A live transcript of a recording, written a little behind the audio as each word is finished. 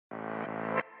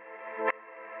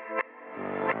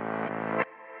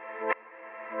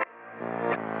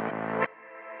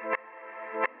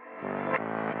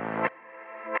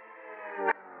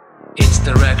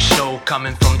dough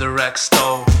coming from the RAC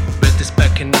store. With this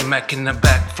back in the Mac in the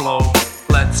backflow.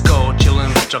 Let's go,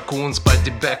 chillin' with raccoons by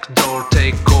the back door.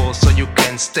 Take calls so you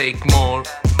can stake more.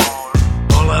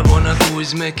 All I wanna do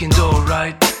is making dough,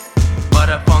 right? But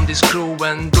I found this crew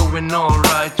and doing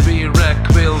alright. We RAC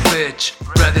will bitch,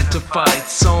 ready to fight.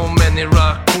 So many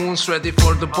raccoons ready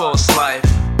for the boss life.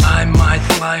 I might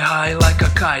fly high like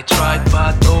a kite, right?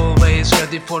 But always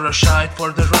ready for a shite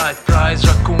for the right price.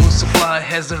 Raccoon supply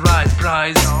has the right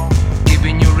price,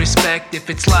 giving you respect if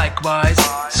it's likewise.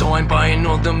 So I'm buying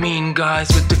all the mean guys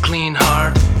with the clean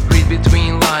heart. Read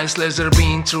between lies, laser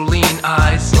beam through lean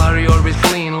eyes. Warrior with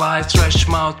clean lies, trash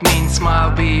mouth, mean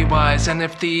smile, be wise.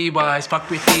 NFT wise, fuck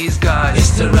with these guys.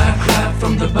 It's the RAC rap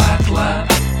from the back lab.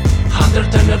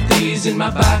 110 of these in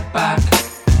my backpack.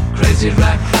 Crazy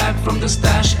RAC rap from the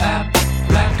stash app.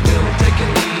 RAC will take a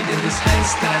lead in this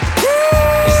haystack.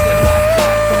 It's the RAC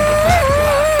rap from the back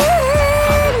lab.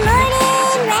 Good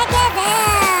morning, RAC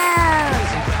FM!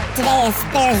 Today is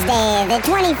Thursday, the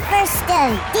 21st of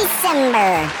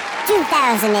December,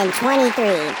 2023.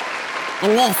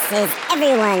 And this is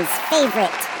everyone's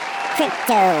favorite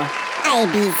crypto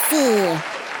IBC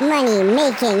money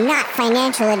making, not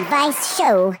financial advice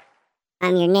show.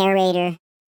 I'm your narrator,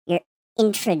 your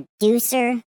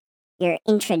introducer, your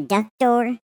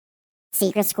introductor,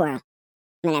 Secret Squirrel.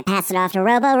 I'm going to pass it off to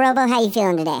Robo. Robo, how you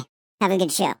feeling today? Have a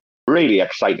good show. Really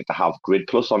excited to have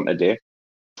GridPlus on today.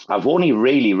 I've only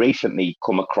really recently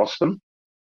come across them,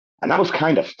 and I was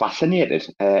kind of fascinated,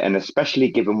 and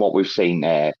especially given what we've seen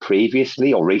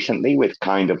previously or recently with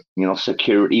kind of,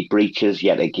 security breaches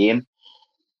yet again.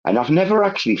 And I've never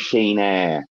actually seen,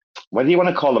 whether you want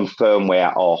to call them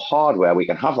firmware or hardware, we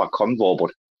can have that convo,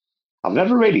 but I've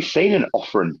never really seen an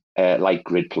offering like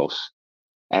GridPlus.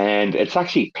 And it's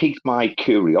actually piqued my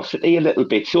curiosity a little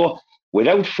bit. So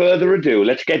without further ado,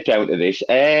 let's get down to this.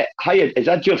 Hi, is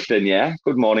that Justin? Yeah.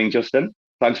 Good morning, Justin.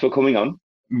 Thanks for coming on.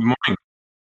 Good morning.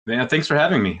 Yeah, thanks for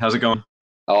having me. How's it going?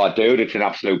 Oh, dude, it's an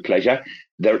absolute pleasure.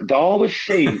 There always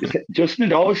seems, Justin,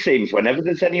 it always seems whenever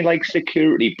there's any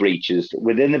security breaches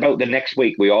within about the next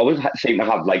week, we always seem to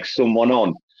have someone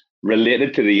on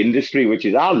related to the industry, which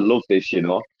is, I love this,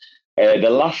 The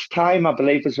last time I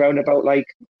believe was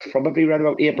probably around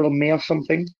about April, May or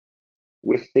something,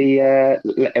 with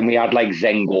and we had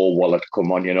Zengo Wallet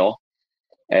come on,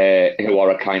 who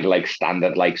are a kind of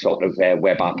standard sort of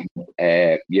web app,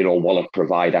 wallet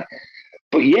provider.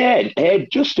 But yeah,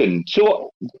 Justin,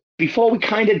 so before we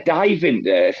kind of dive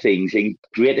into things in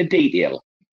greater detail,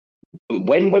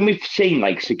 when we've seen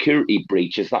security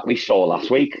breaches that we saw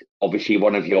last week, obviously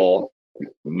one of your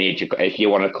major, if you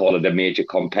want to call it a major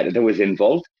competitor, was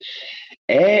involved.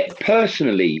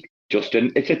 Personally,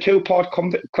 Justin, it's a two-part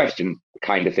question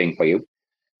kind of thing for you.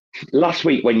 Last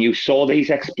week, when you saw these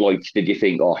exploits, did you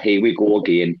think, oh, here we go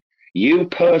again? You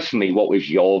personally, what was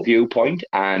your viewpoint?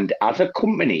 And as a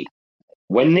company,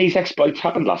 when these exploits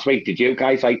happened last week, did you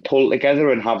guys pull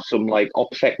together and have some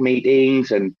OPSEC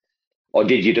meetings, or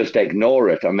did you just ignore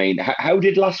it? I mean, how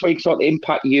did last week sort of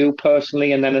impact you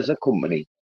personally and then as a company?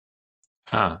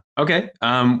 Okay.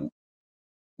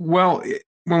 Well,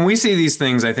 when we see these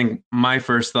things, I think my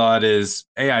first thought is,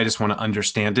 I just want to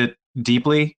understand it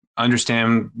deeply,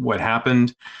 understand what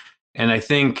happened. And I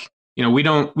think, we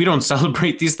don't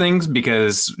celebrate these things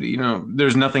because,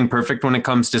 there's nothing perfect when it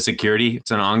comes to security. It's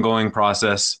an ongoing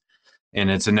process and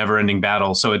it's a never ending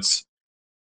battle. So it's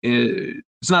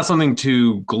not something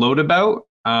to gloat about.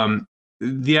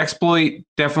 The exploit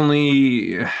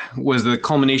definitely was the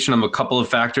culmination of a couple of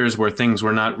factors where things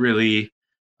were not really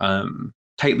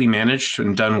tightly managed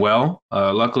and done well.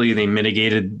 Luckily, they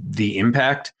mitigated the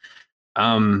impact.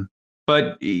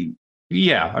 But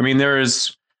yeah, I mean,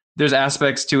 there's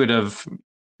aspects to it of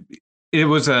it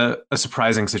was a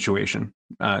surprising situation,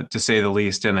 to say the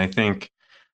least. And I think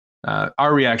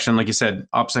our reaction, like you said,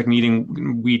 OPSEC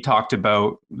meeting, we talked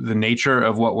about the nature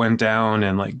of what went down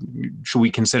and should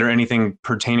we consider anything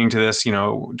pertaining to this?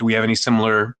 Do we have any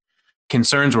similar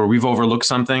concerns where we've overlooked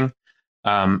something?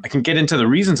 I can get into the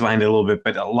reasons behind it a little bit,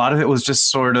 but a lot of it was just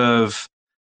sort of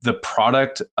the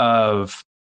product of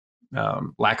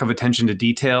lack of attention to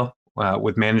detail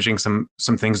with managing some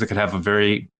things that could have a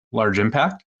very large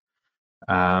impact.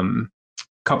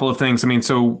 Couple of things. I mean,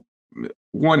 so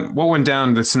what went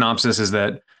down, the synopsis is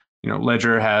that,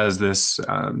 Ledger has this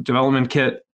development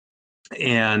kit,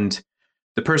 and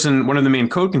the person, one of the main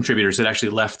code contributors, had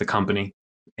actually left the company,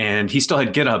 and he still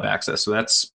had GitHub access. So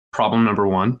that's problem number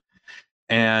one.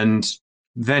 And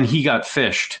then he got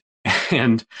phished.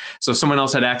 And so someone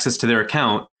else had access to their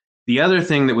account. The other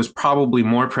thing that was probably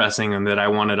more pressing and that I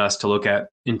wanted us to look at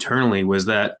internally was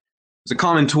that It's a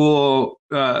common tool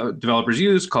developers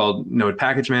use called Node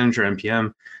Package Manager,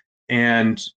 NPM.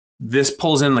 And this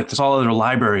pulls in like this all other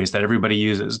libraries that everybody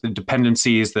uses, the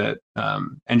dependencies that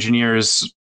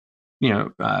engineers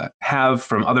have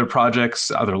from other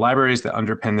projects, other libraries that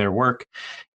underpin their work.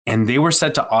 And they were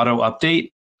set to auto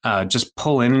update, just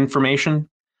pull in information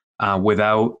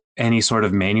without any sort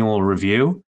of manual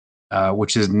review,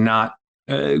 which is not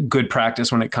good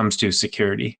practice when it comes to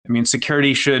security. I mean,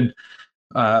 security should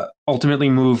ultimately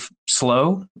move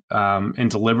slow and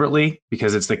deliberately,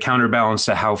 because it's the counterbalance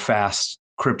to how fast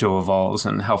crypto evolves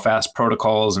and how fast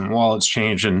protocols and wallets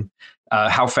change, and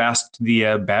how fast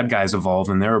the bad guys evolve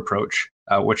in their approach,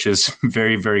 which is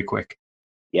very, very quick.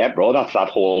 Yeah, bro, that's that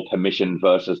whole permission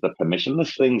versus the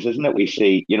permissionless things, isn't it? We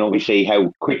see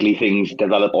how quickly things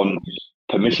develop on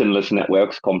permissionless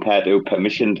networks compared to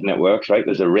permissioned networks, right?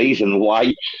 There's a reason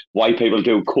why people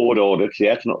do code audits.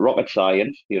 Yeah, it's not rocket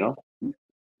science,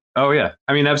 Oh yeah,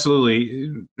 I mean,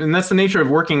 absolutely. And that's the nature of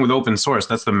working with open source.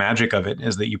 That's the magic of it,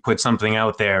 is that you put something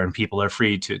out there and people are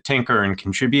free to tinker and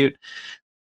contribute.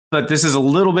 But this is a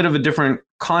little bit of a different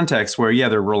context where, yeah,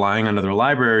 they're relying on other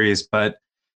libraries, but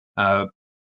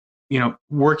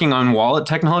working on wallet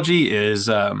technology is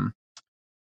kind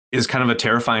of a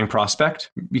terrifying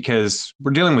prospect, because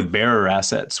we're dealing with bearer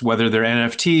assets, whether they're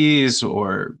NFTs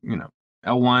or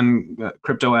L1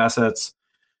 crypto assets.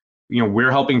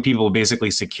 We're helping people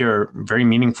basically secure very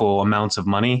meaningful amounts of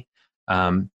money.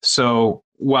 So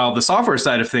while the software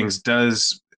side of things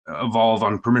does evolve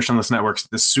on permissionless networks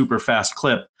at this super fast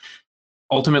clip,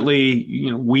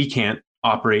 ultimately, we can't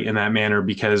operate in that manner,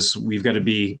 because we've got to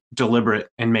be deliberate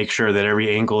and make sure that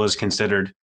every angle is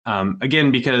considered. Again,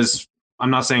 because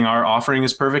I'm not saying our offering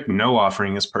is perfect. No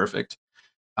offering is perfect.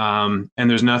 And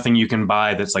there's nothing you can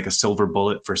buy that's like a silver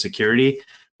bullet for security,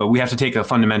 but we have to take a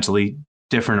fundamentally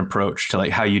different approach to like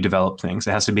how you develop things.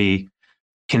 It has to be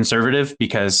conservative,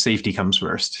 because safety comes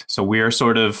first. So we are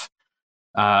sort of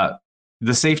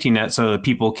the safety net so that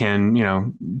people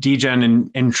can,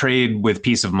 degen and trade with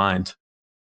peace of mind.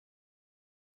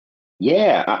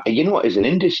 Yeah, as an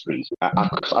industry,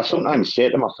 I sometimes say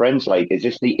to my friends, like, is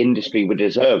this the industry we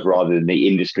deserve rather than the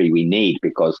industry we need?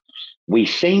 Because we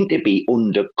seem to be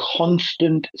under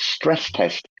constant stress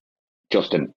test,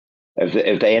 Justin, of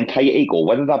the entire ego,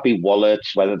 whether that be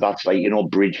wallets, whether that's like,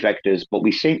 bridge vectors, but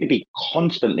we seem to be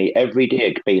constantly every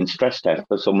day being stress tested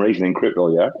for some reason in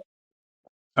crypto, yeah?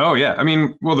 Oh, yeah. I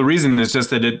mean, well, the reason is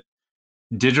just that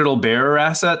digital bearer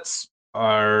assets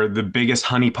are the biggest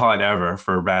honeypot ever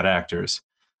for bad actors,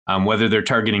 whether they're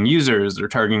targeting users, they're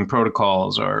targeting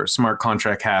protocols or smart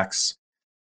contract hacks.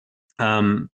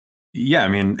 Yeah, I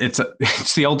mean,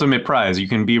 it's the ultimate prize. You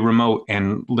can be remote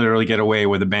and literally get away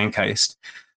with a bank heist.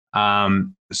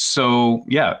 So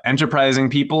yeah, enterprising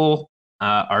people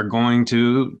are going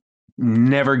to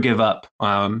never give up.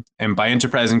 And by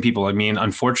enterprising people, I mean,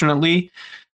 unfortunately,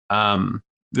 the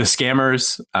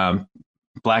scammers,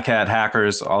 black hat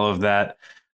hackers, all of that,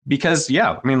 because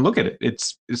yeah, I mean, look at it.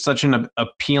 It's such an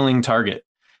appealing target.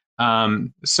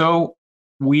 So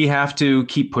we have to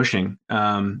keep pushing.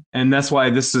 And that's why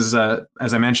this is,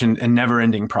 as I mentioned, a never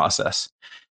ending process.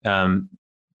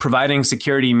 Providing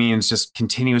security means just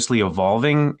continuously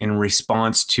evolving in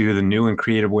response to the new and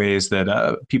creative ways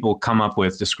that people come up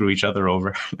with to screw each other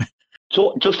over.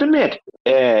 So, Justin, mate,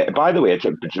 by the way, it's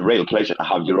a real pleasure to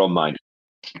have you on mine.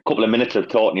 A couple of minutes of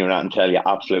talking to you and I can tell you're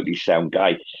absolutely sound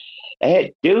guy.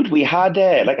 Dude, we had,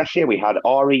 like I say, we had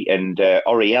Ari and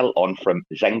Ariel on from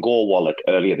Zengo Wallet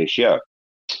earlier this year,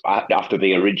 after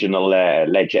the original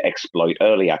Ledger exploit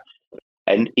earlier.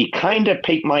 And he kind of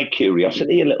piqued my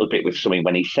curiosity a little bit with something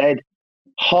when he said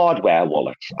hardware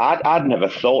wallets. I'd never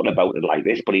thought about it like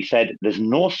this, but he said there's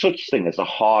no such thing as a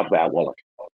hardware wallet.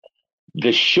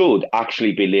 There should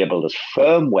actually be labeled as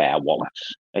firmware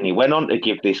wallets. And he went on to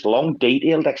give this long,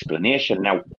 detailed explanation.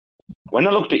 Now, when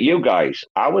I looked at you guys,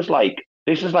 I was like,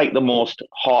 this is like the most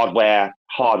hardware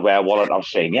wallet I've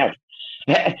seen yet.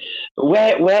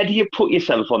 Where do you put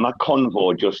yourself on that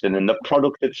convo, Justin, and the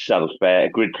product itself,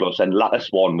 GridPlus and Lattice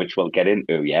One, which we'll get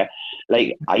into, yeah?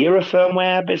 Like, are you a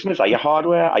firmware business? Are you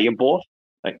hardware? Are you both?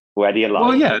 Like, where do you lie?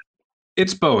 Well, yeah,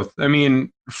 it's both. I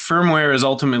mean, firmware is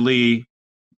ultimately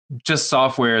just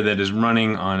software that is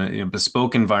running on a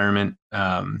bespoke environment.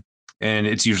 And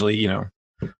it's usually,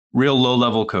 real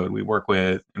low-level code. We work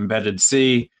with embedded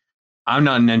C. I'm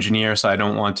not an engineer, so I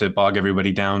don't want to bog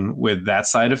everybody down with that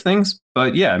side of things.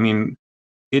 But yeah, I mean,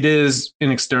 it is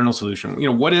an external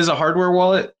solution. What is a hardware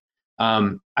wallet?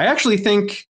 I actually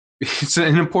think it's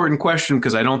an important question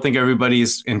because I don't think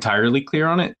everybody's entirely clear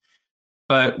on it.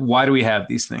 But why do we have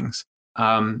these things?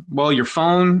 Well, your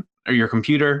phone or your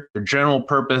computer. They're general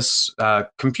purpose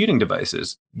computing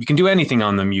devices. You can do anything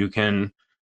on them. You can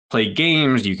play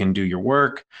games, you can do your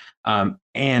work.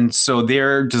 And so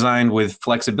they're designed with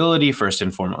flexibility first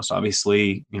and foremost.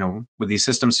 Obviously, with these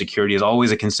systems, security is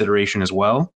always a consideration as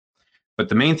well. But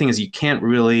the main thing is you can't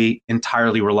really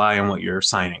entirely rely on what you're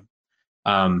signing.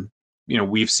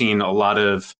 We've seen a lot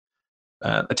of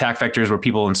attack vectors where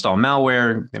people install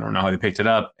malware, they don't know how they picked it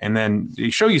up, and then they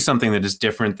show you something that is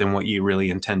different than what you really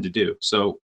intend to do.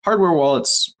 So hardware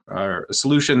wallets are a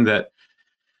solution that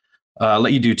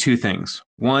let you do two things.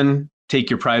 One, take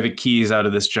your private keys out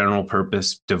of this general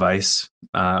purpose device,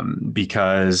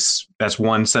 because that's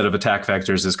one set of attack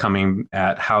vectors is coming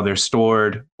at how they're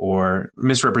stored or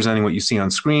misrepresenting what you see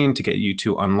on screen to get you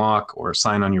to unlock or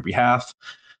sign on your behalf.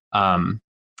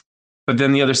 But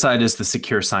then the other side is the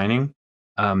secure signing.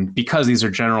 Because these are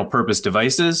general purpose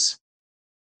devices,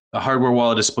 the hardware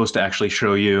wallet is supposed to actually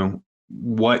show you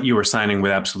what you are signing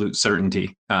with absolute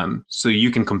certainty. So you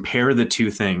can compare the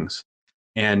two things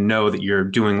and know that you're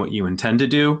doing what you intend to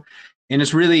do. And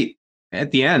it's really,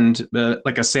 at the end,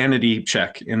 like a sanity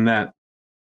check in that,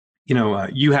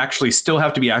 you actually still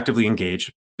have to be actively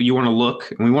engaged, but you want to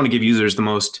look, and we want to give users the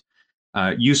most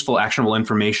useful, actionable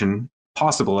information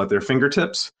possible at their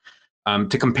fingertips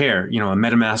to compare, a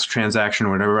MetaMask transaction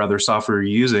or whatever other software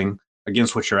you're using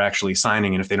against what you're actually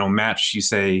signing. And if they don't match, you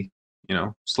say,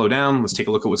 slow down, let's take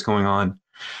a look at what's going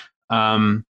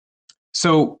on.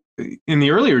 So in the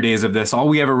earlier days of this, all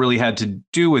we ever really had to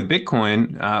do with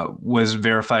Bitcoin was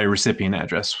verify a recipient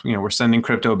address. We're sending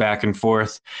crypto back and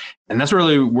forth. And that's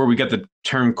really where we get the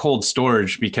term cold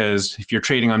storage, because if you're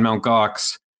trading on Mt.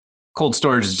 Gox, cold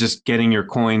storage is just getting your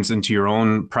coins into your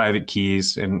own private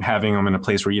keys and having them in a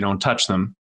place where you don't touch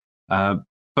them.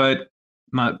 But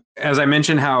as I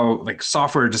mentioned, how like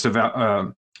software just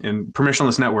and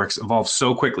permissionless networks evolve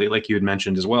so quickly, like you had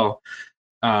mentioned as well.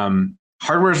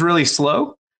 Hardware is really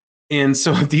slow. And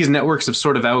so these networks have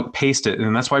sort of outpaced it.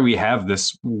 And that's why we have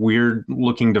this weird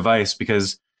looking device,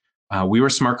 because we were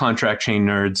smart contract chain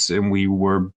nerds, and we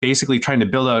were basically trying to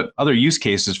build out other use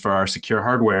cases for our secure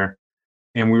hardware.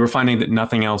 And we were finding that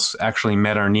nothing else actually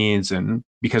met our needs. And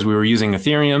because we were using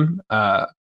Ethereum,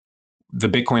 the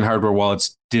Bitcoin hardware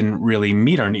wallets didn't really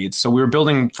meet our needs. So we were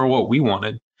building for what we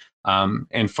wanted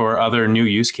and for other new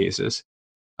use cases.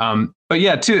 But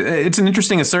yeah, it's an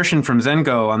interesting assertion from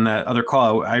Zengo on that other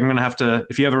call. I'm going to have to,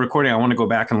 if you have a recording, I want to go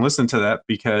back and listen to that,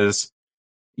 because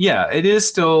yeah, it is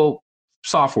still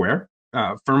software.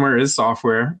 Firmware is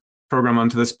software programmed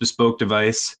onto this bespoke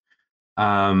device.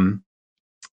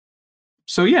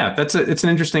 So yeah, it's an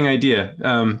interesting idea.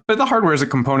 But the hardware is a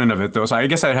component of it, though. So I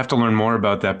guess I'd have to learn more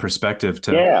about that perspective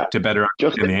to better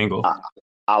understand the angle.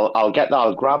 I'll get that.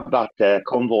 I'll grab that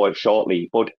convo shortly.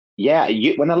 But yeah,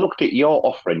 when I looked at your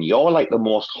offering, you're like the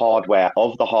most hardware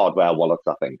of the hardware wallets,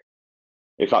 I think,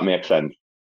 if that makes sense.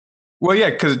 Well,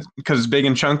 yeah, because it's big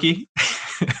and chunky.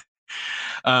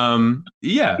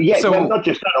 Yeah. So well, not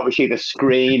just that. Obviously, the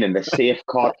screen and the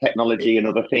safeguard technology and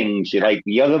other things.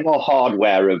 You're the more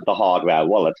hardware of the hardware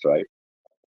wallets, right?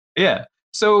 Yeah.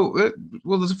 So,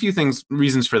 well, there's a few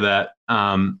reasons for that.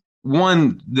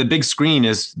 One, the big screen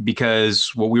is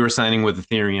because what we were signing with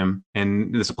Ethereum,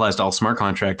 and this applies to all smart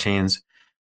contract chains,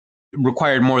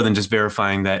 required more than just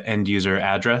verifying that end user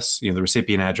address, the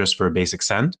recipient address for a basic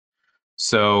send.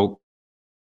 So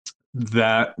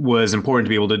that was important to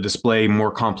be able to display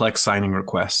more complex signing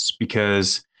requests,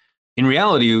 because in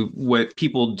reality, what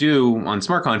people do on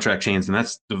smart contract chains, and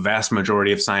that's the vast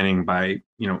majority of signing by,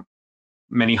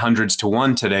 many hundreds to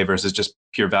one today versus just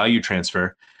pure value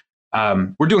transfer.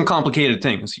 We're doing complicated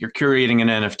things. You're curating an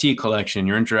NFT collection.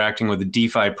 You're interacting with a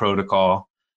DeFi protocol.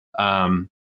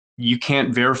 You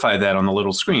can't verify that on the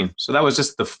little screen. So that was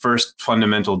just the first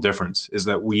fundamental difference, is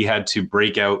that we had to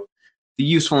break out the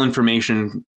useful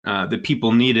information that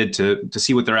people needed to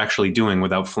see what they're actually doing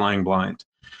without flying blind.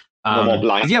 No more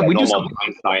blind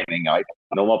signing, right?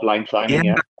 No more blind signing,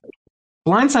 yeah.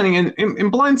 Blind signing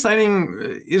and blind signing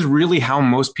is really how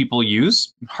most people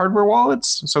use hardware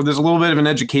wallets. So there's a little bit of an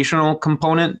educational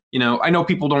component. I know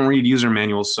people don't read user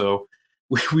manuals, so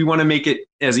we want to make it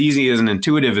as easy and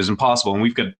intuitive as possible. And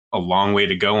we've got a long way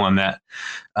to go on that.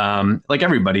 Like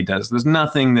everybody does. There's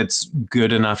nothing that's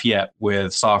good enough yet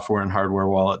with software and hardware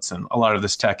wallets and a lot of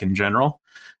this tech in general.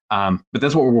 But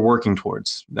that's what we're working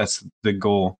towards. That's the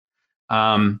goal.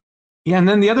 And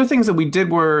then the other things that we did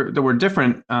were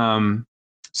different.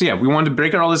 So yeah, we wanted to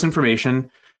break out all this information.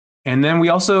 And then we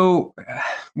also,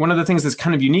 one of the things that's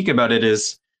kind of unique about it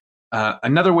is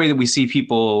another way that we see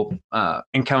people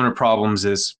encounter problems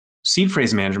is seed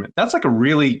phrase management. That's like a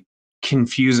really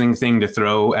confusing thing to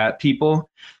throw at people.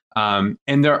 And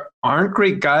there aren't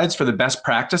great guides for the best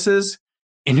practices.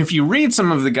 And if you read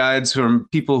some of the guides from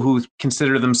people who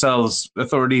consider themselves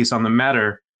authorities on the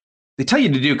matter, they tell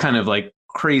you to do kind of like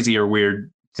crazy or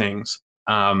weird things.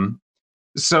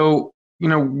 So,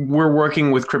 we're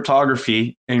working with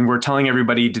cryptography and we're telling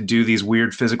everybody to do these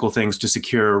weird physical things to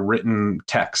secure written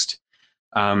text.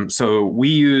 So we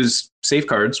use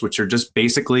safecards, which are just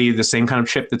basically the same kind of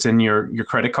chip that's in your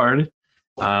credit card.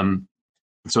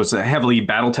 So it's a heavily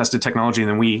battle-tested technology, and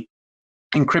then we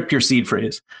encrypt your seed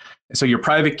phrase. So your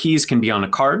private keys can be on a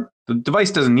card. The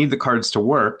device doesn't need the cards to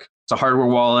work. It's a hardware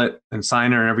wallet and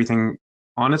signer and everything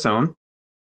on its own.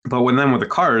 But with the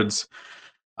cards,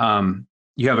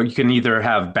 you can either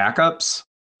have backups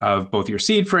of both your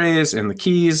seed phrase and the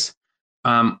keys,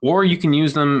 or you can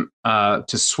use them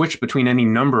to switch between any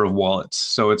number of wallets.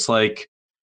 So it's like,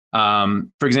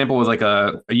 for example, with like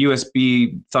a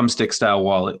USB thumbstick style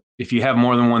wallet, if you have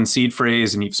more than one seed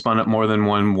phrase and you've spun up more than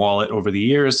one wallet over the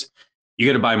years, you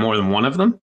got to buy more than one of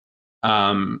them.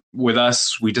 With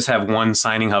us, we just have one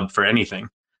signing hub for anything.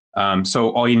 So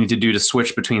all you need to do to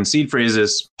switch between seed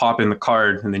phrases, pop in the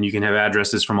card, and then you can have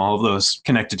addresses from all of those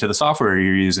connected to the software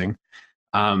you're using.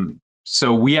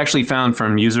 So we actually found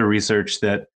from user research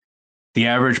that the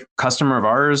average customer of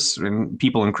ours and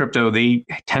people in crypto, they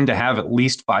tend to have at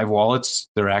least 5 wallets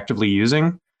they're actively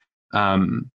using.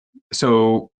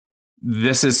 So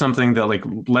this is something that like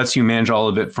lets you manage all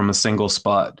of it from a single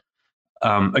spot.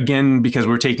 Again, because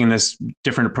we're taking this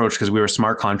different approach because we were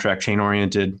smart contract chain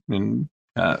oriented and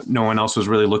no one else was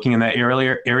really looking in that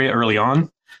area early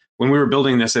on. When we were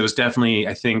building this, it was definitely,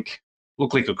 I think,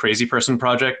 looked like a crazy person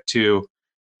project to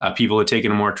people who had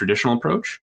taken a more traditional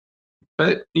approach.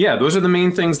 But yeah, those are the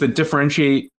main things that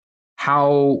differentiate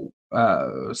how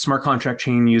smart contract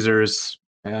chain users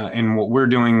and what we're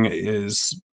doing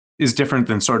is different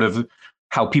than sort of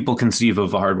how people conceive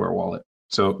of a hardware wallet.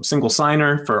 So single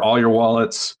signer for all your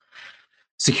wallets,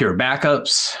 secure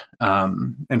backups,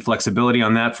 and flexibility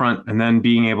on that front, and then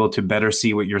being able to better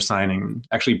see what you're signing,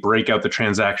 actually break out the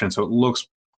transaction so it looks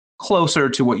closer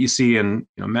to what you see in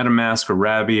MetaMask or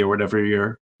Rabi or whatever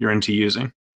you're into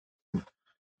using.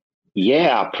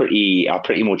 Yeah, I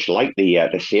pretty much like the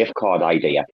safeguard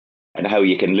idea and how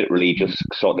you can literally just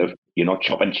sort of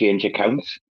chop and change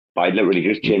accounts by literally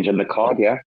just changing the card.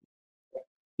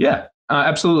 Yeah,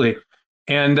 absolutely.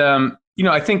 And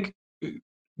I think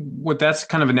what that's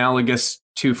kind of analogous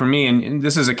to for me, and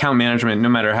this is account management, no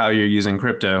matter how you're using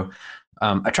crypto.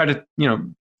 I try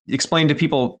to explain to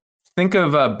people, think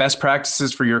of best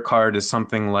practices for your card as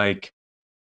something like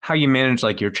how you manage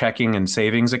like your checking and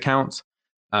savings accounts.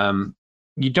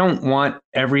 You don't want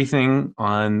everything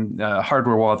on a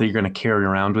hardware wallet that you're going to carry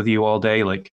around with you all day.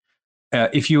 Like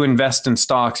if you invest in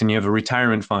stocks and you have a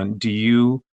retirement fund, do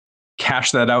you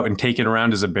cash that out and take it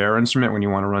around as a bearer instrument when you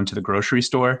want to run to the grocery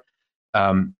store?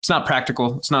 It's not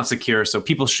practical. It's not secure. So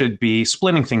people should be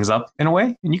splitting things up in a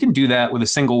way. And you can do that with a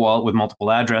single wallet with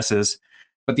multiple addresses.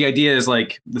 But the idea is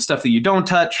like the stuff that you don't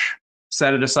touch,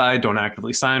 set it aside, don't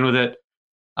actively sign with it.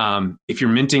 If you're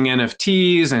minting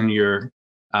NFTs and you're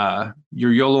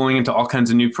YOLOing into all kinds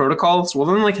of new protocols, well,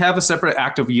 then like have a separate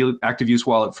active use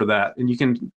wallet for that. And you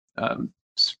can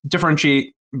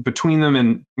differentiate between them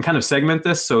and kind of segment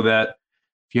this so that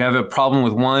if you have a problem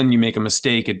with one, you make a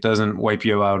mistake, it doesn't wipe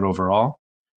you out overall.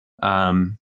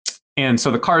 And so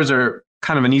the cards are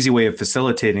kind of an easy way of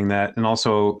facilitating that, and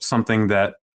also something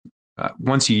that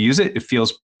once you use it, it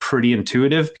feels pretty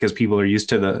intuitive because people are used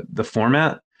to the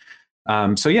format.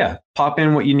 So yeah, pop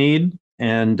in what you need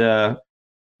and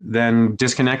then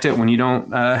disconnect it when you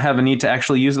don't have a need to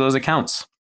actually use those accounts.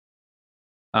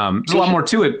 There's a lot more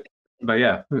to it, but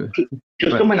yeah.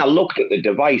 Just when I looked at the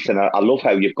device, and I love how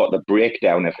you've got the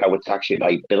breakdown of how it's actually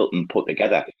like built and put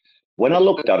together. When I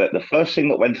looked at it, the first thing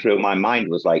that went through my mind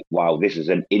was like, wow, this is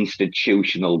an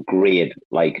institutional grade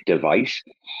like device.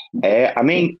 I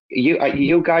mean,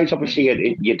 you guys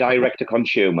obviously you're direct to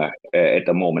consumer at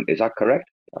the moment. Is that correct?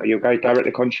 Are you guys direct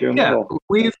to consumer? Yeah,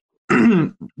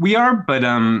 we are, but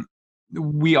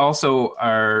we also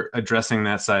are addressing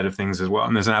that side of things as well,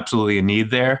 and there's absolutely a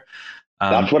need there.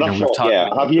 That's what I thought.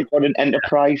 Yeah, have you got an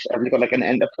enterprise? Have you got like an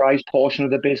enterprise portion of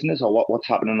the business, or what's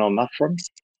happening on that front?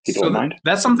 If you don't mind.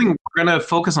 That's something we're going to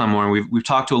focus on more. We've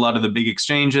talked to a lot of the big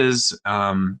exchanges.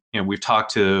 We've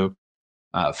talked to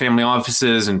family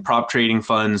offices and prop trading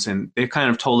funds, and they've kind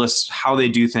of told us how they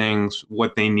do things,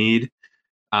 what they need.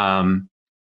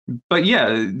 But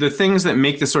yeah, the things that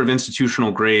make this sort of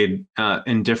institutional grade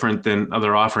and different than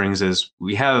other offerings is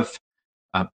we have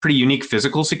pretty unique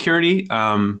physical security.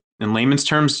 In layman's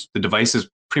terms, the device is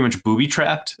pretty much booby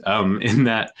trapped in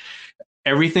that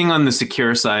everything on the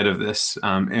secure side of this,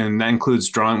 and that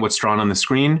includes what's drawn on the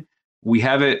screen. We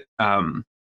have it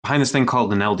behind this thing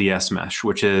called an LDS mesh,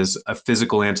 which is a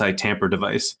physical anti-tamper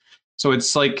device. So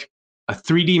it's like a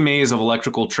 3D maze of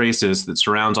electrical traces that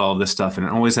surrounds all of this stuff, and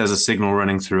it always has a signal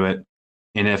running through it.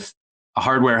 And if a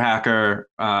hardware hacker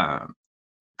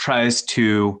tries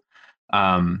to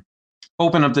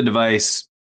open up the device,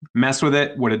 mess with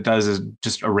it, what it does is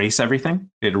just erase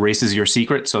everything. It erases your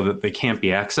secret so that they can't be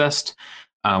accessed.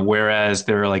 Whereas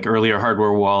there are like earlier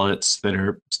hardware wallets that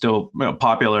are still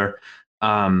popular,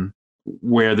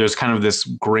 where there's kind of this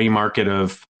gray market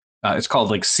of it's called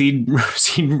like seed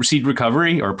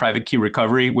recovery or private key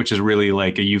recovery, which is really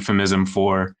like a euphemism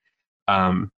for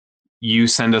you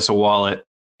send us a wallet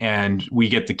and we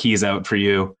get the keys out for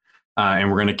you, and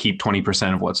we're going to keep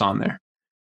 20% of what's on there.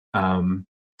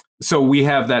 So we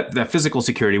have that physical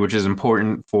security, which is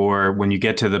important for when you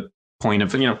get to the point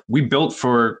of, we built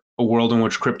for a world in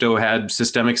which crypto had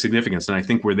systemic significance, and I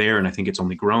think we're there, and I think it's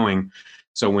only growing.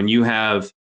 So when you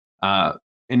have an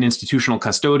institutional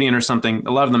custodian or something,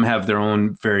 a lot of them have their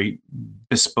own very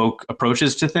bespoke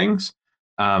approaches to things,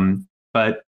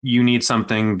 but you need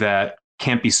something that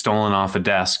can't be stolen off a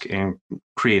desk and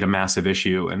create a massive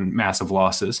issue and massive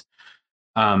losses.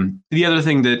 The other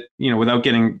thing that, without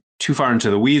getting too far into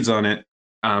the weeds on it,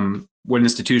 what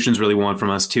institutions really want from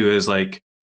us too is like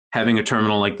having a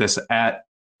terminal like this at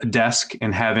a desk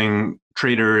and having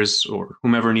traders or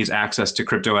whomever needs access to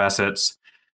crypto assets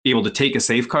be able to take a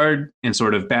safeguard and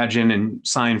sort of badge in and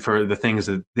sign for the things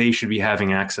that they should be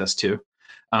having access to.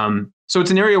 So it's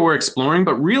an area we're exploring,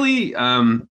 but really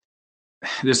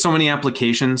there's so many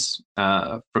applications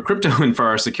for crypto and for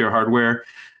our secure hardware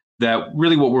that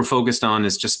really what we're focused on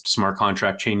is just smart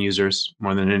contract chain users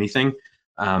more than anything.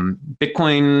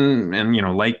 Bitcoin and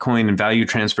Litecoin and value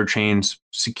transfer chains,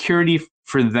 security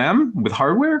for them with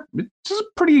hardware, it's a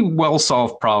pretty well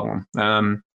solved problem.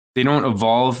 They don't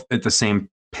evolve at the same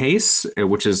pace,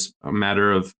 which is a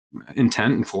matter of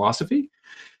intent and philosophy.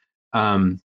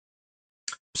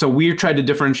 So we tried to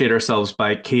differentiate ourselves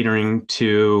by catering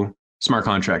to smart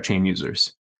contract chain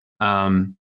users,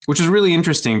 which is really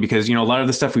interesting because, a lot of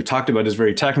the stuff we've talked about is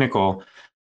very technical,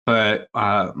 but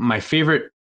my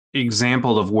favorite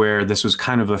example of where this was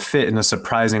kind of a fit in a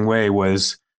surprising way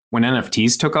was when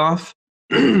NFTs took off.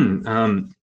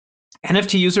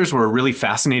 NFT users were a really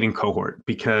fascinating cohort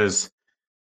because,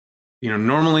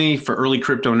 normally for early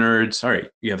crypto nerds, all right,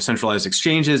 you have centralized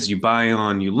exchanges, you buy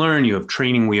on, you learn, you have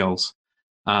training wheels.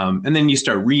 And then you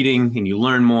start reading and you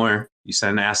learn more, you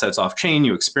send assets off chain,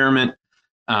 you experiment.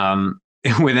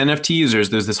 With NFT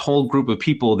users, there's this whole group of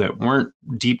people that weren't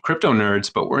deep crypto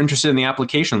nerds, but were interested in the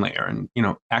application layer and,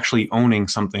 actually owning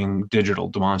something digital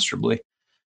demonstrably,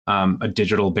 a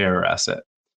digital bearer asset.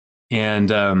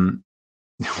 And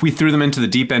we threw them into the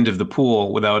deep end of the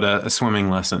pool without a swimming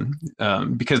lesson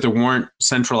because there weren't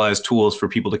centralized tools for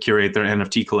people to curate their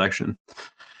NFT collection.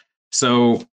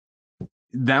 So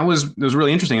that was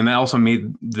really interesting. And that also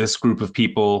made this group of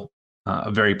people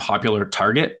a very popular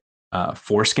target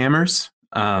for scammers.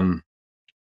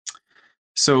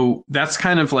 So that's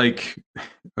kind of like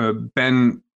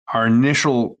been our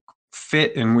initial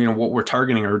fit, and what we're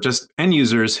targeting are just end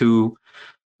users who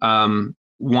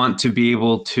want to be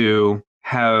able to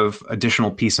have additional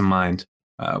peace of mind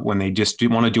when they just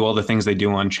want to do all the things they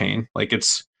do on chain. Like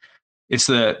it's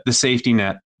the safety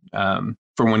net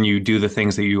for when you do the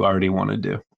things that you already want to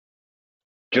do.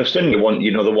 Justin, the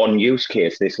one use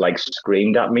case this like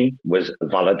screamed at me was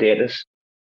validators,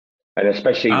 and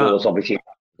especially those obviously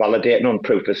validating on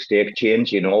proof of stake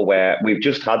chains. Where we've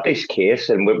just had this case,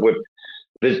 and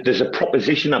there's a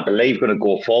proposition I believe going to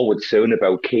go forward soon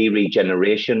about key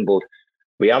regeneration, but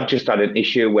we have just had an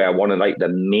issue where one of like the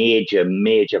major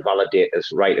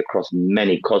validators right across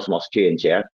many Cosmos chains,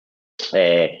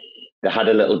 they had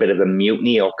a little bit of a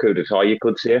mutiny or coup d'etat, you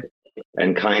could say.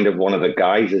 And kind of one of the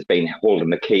guys has been holding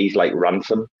the keys like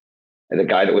ransom, and the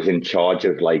guy that was in charge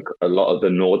of like a lot of the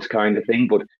nodes kind of thing.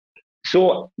 But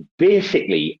so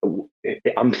basically,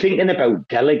 I'm thinking about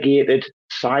delegated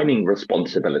signing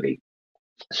responsibility.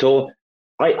 So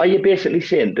are you basically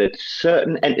saying that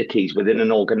certain entities within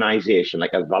an organization,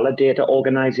 like a validator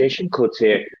organization, could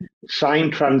say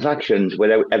sign transactions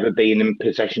without ever being in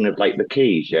possession of like the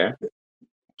keys? Yeah.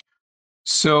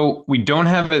 So we don't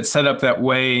have it set up that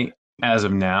way as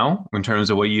of now in terms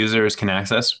of what users can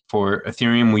access. For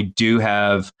Ethereum, we do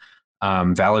have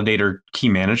validator key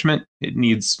management. It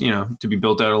needs, to be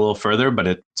built out a little further, but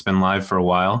it's been live for a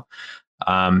while.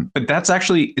 But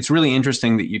it's really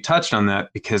interesting that you touched on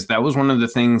that, because that was one of the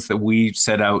things that we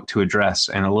set out to address,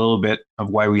 and a little bit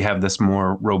of why we have this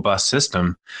more robust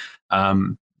system.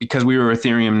 because we were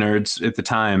Ethereum nerds at the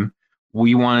time,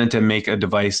 we wanted to make a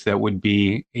device that would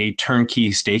be a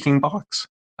turnkey staking box.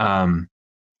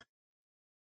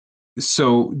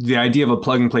 So the idea of a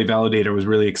plug and play validator was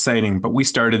really exciting, but we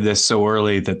started this so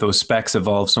early that those specs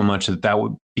evolved so much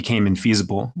that became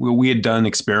infeasible. We had done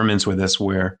experiments with this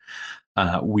where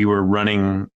we were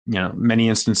running, many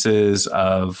instances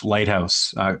of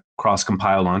Lighthouse cross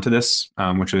compiled onto this,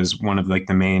 which is one of like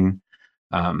the main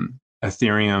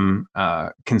Ethereum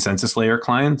consensus layer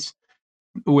clients,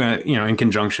 in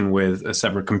conjunction with a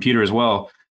separate computer as well.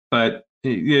 But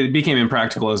it became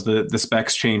impractical as the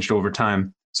specs changed over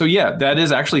time. So yeah, that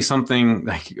is actually something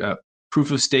like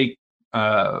proof of stake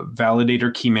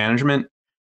validator key management.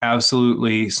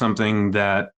 Absolutely something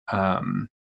that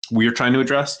we're trying to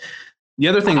address. The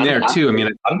other thing there too,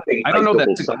 I don't know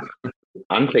that.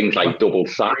 And things like double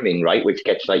signing, right, which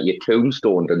gets like your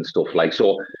tombstone and stuff like.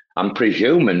 So I'm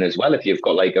presuming as well, if you've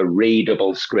got like a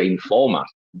readable screen format,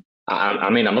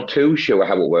 I'm not too sure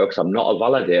how it works. I'm not a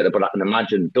validator, but I can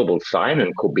imagine double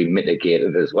signing could be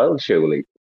mitigated as well, surely,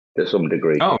 to some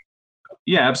degree. Oh,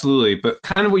 yeah, absolutely. But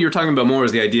kind of what you're talking about more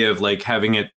is the idea of like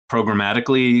having it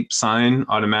programmatically sign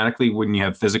automatically when you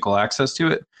have physical access to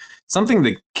it. Something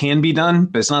that can be done,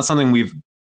 but it's not something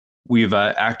we've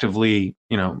actively,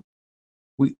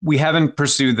 we haven't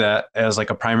pursued that as like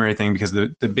a primary thing, because the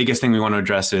biggest thing we want to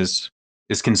address is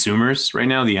consumers right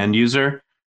now, the end user.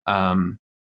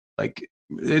 Like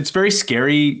it's very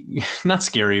scary, not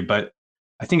scary, but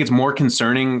I think it's more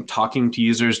concerning talking to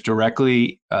users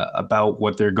directly about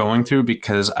what they're going through,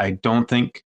 because I don't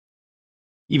think,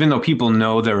 even though people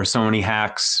know there are so many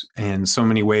hacks and so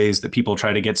many ways that people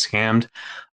try to get scammed,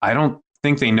 I don't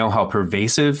think they know how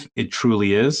pervasive it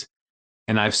truly is.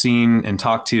 And I've seen and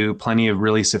talked to plenty of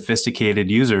really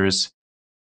sophisticated users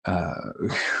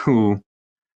who,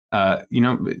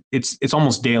 it's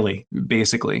almost daily,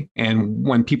 basically. And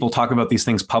when people talk about these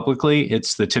things publicly,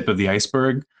 it's the tip of the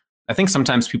iceberg. I think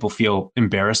sometimes people feel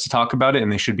embarrassed to talk about it,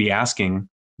 and they should be asking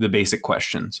the basic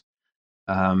questions.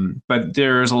 But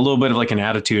there's a little bit of like an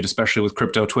attitude, especially with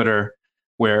crypto Twitter,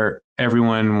 where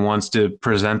everyone wants to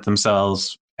present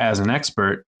themselves as an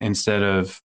expert instead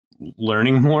of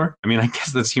learning more. I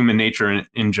guess that's human nature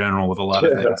in general with a lot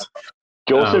of things.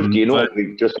 Joseph, do you know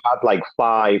we've just had like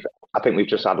five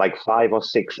or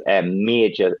six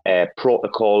major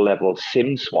protocol level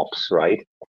SIM swaps, right,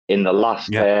 in the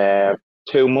last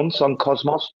 2 months on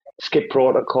Cosmos? Skip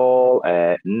protocol,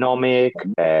 Nomic,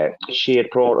 Shade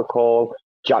protocol,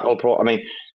 Jackal protocol.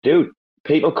 Dude,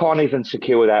 people can't even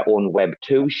secure their own Web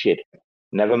 2 shit.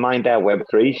 Never mind their Web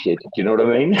 3 shit. Do you know what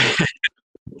I mean?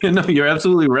 No, you're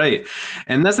absolutely right.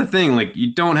 And that's the thing. Like,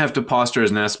 you don't have to posture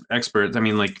as an expert.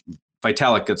 Like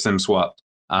Vitalik got SIM swapped.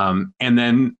 And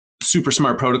then super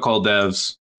smart protocol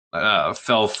devs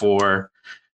fell for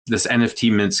this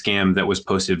NFT mint scam that was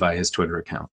posted by his Twitter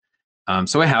account.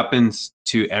 So it happens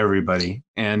to everybody.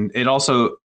 And it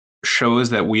also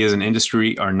shows that we as an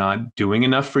industry are not doing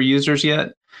enough for users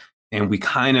yet. And we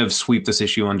kind of sweep this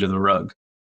issue under the rug.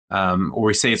 Or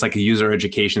we say it's like a user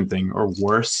education thing, or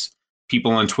worse.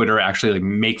 People on Twitter actually like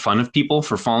make fun of people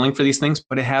for falling for these things,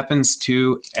 but it happens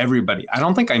to everybody. I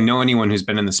don't think I know anyone who's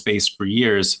been in the space for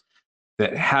years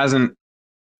that hasn't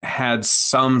had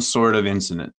some sort of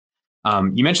incident.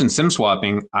 You mentioned SIM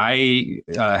swapping. I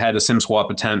had a SIM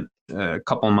swap attempt a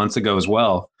couple of months ago as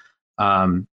well.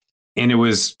 And it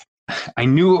was, I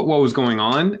knew what was going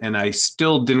on, and I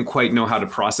still didn't quite know how to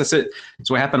process it.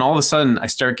 So what happened, all of a sudden, I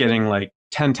start getting like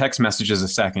 10 text messages a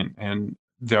second, and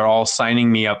they're all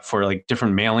signing me up for like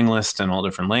different mailing lists and all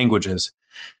different languages.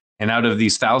 And out of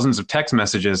these thousands of text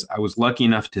messages, I was lucky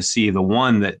enough to see the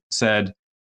one that said,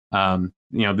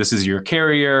 this is your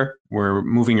carrier. We're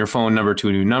moving your phone number to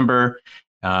a new number,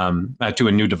 to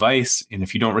a new device. And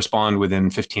if you don't respond within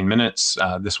 15 minutes,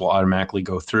 this will automatically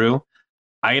go through.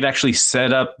 I had actually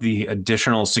set up the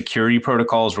additional security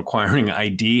protocols requiring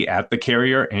ID at the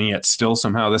carrier, and yet still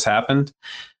somehow this happened.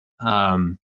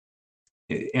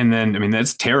 And then,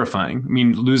 that's terrifying.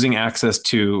 Losing access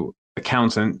to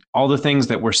accounts and all the things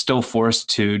that we're still forced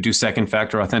to do second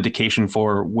factor authentication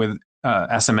for with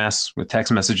SMS, with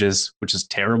text messages, which is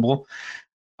terrible.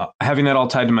 Having that all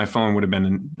tied to my phone would have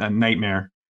been a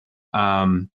nightmare.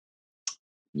 I'm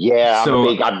a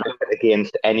big advocate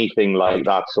against anything like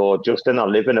that. So, Justin, I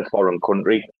live in a foreign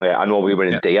country. I know we were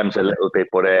in DMs a little bit,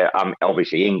 but I'm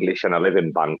obviously English and I live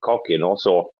in Bangkok,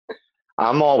 so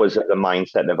I'm always at the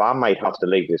mindset of I might have to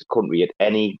leave this country at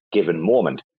any given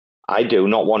moment. I do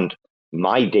not want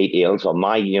my details or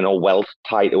my, wealth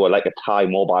tied to like a Thai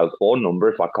mobile phone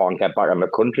number if I can't get back in the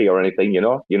country or anything, you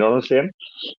know what I'm saying?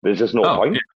 There's just no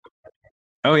point. Yeah.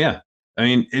 Oh, yeah.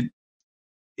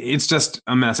 it's just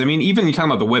a mess. I mean, even you talking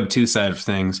about the Web 2 side of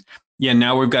things. Yeah,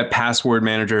 now we've got password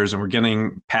managers and we're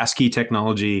getting passkey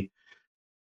technology.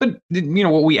 But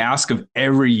what we ask of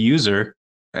every user,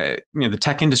 the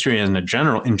tech industry in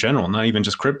general, not even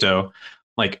just crypto,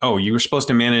 like, oh, you were supposed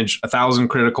to manage 1,000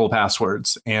 critical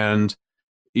passwords, and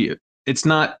it's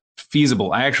not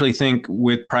feasible. I actually think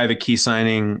with private key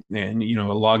signing and a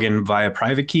login via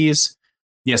private keys,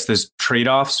 yes, there's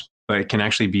trade-offs, but it can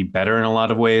actually be better in a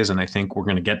lot of ways. And I think we're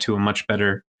going to get to a much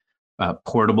better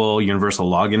portable universal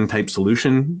login type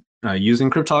solution using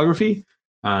cryptography.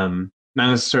 Not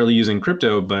necessarily using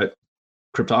crypto, but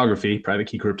cryptography, private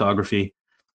key cryptography.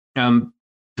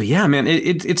 But yeah, man,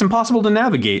 it's impossible to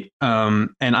navigate.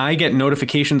 And I get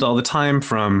notifications all the time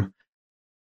from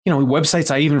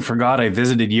websites I even forgot I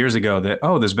visited years ago that,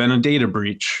 oh, there's been a data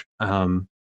breach. So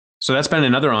that's been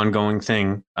another ongoing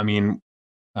thing. I mean,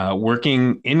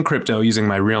 working in crypto using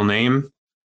my real name,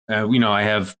 I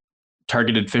have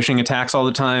targeted phishing attacks all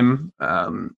the time.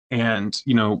 And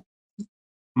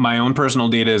my own personal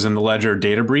data is in the ledger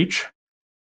data breach.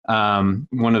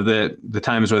 One of the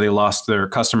times where they lost their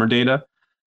customer data.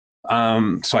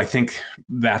 So I think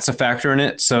that's a factor in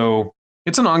it. So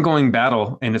it's an ongoing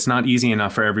battle, and it's not easy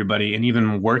enough for everybody. And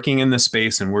even working in this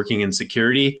space and working in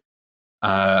security,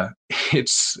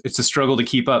 it's a struggle to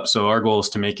keep up. So our goal is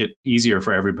to make it easier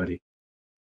for everybody.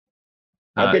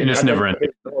 And it's never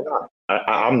ending.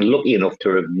 I'm lucky enough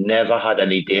to have never had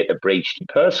any data breached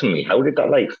personally. How did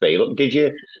that feel? Did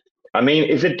you? I mean,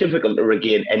 is it difficult to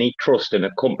regain any trust in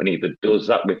a company that does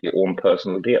that with your own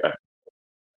personal data?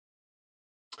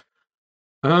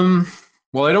 Well,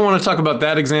 I don't want to talk about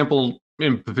that example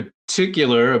in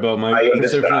particular about my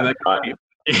perception of that company.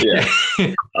 Yeah,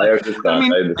 I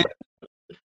understand.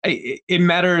 It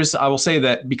matters. I will say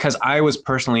that because I was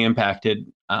personally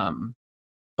impacted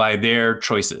by their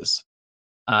choices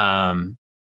and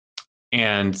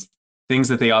things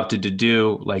that they opted to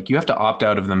do. Like, you have to opt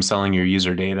out of them selling your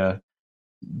user data.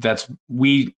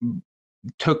 We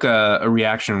took a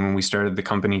reaction when we started the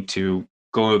company to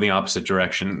go in the opposite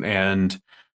direction, and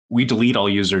we delete all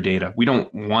user data. We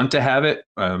don't want to have it.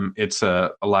 It's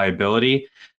a liability.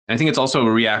 And I think it's also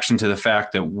a reaction to the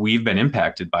fact that we've been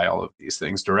impacted by all of these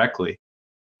things directly.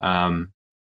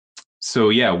 So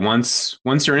yeah, once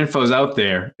your info is out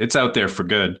there, it's out there for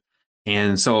good.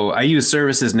 And so I use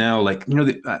services now,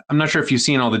 I'm not sure if you've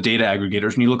seen all the data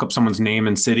aggregators. When you look up someone's name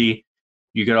and city,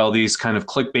 you get all these kind of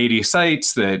clickbaity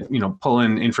sites that, pull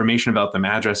in information about them,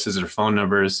 addresses or phone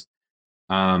numbers.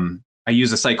 I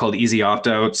use a site called Easy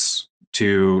Opt-outs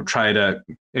to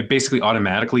it basically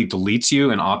automatically deletes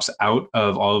you and opts out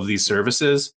of all of these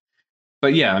services.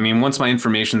 But yeah, I mean, once my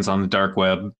information's on the dark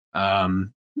web,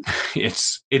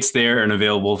 it's there and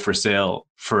available for sale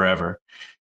forever.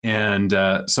 And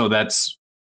so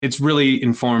it's really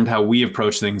informed how we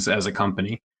approach things as a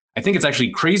company. I think it's actually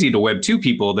crazy to Web 2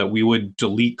 people that we would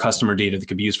delete customer data that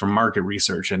could be used for market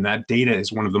research. And that data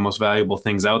is one of the most valuable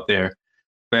things out there.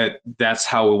 But that's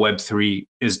how Web 3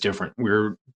 is different.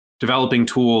 We're developing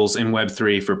tools in Web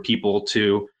 3 for people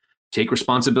to take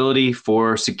responsibility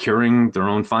for securing their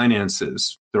own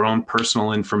finances, their own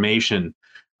personal information,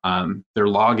 their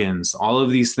logins, all of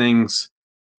these things.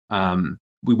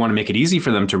 We want to make it easy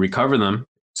for them to recover them.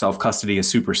 Self-custody is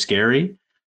super scary,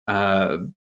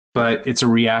 but it's a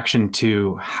reaction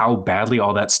to how badly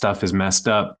all that stuff is messed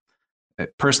up.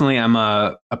 Personally, I'm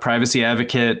a privacy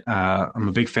advocate. I'm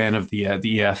a big fan of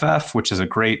the EFF, which is a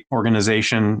great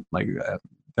organization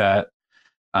that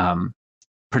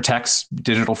protects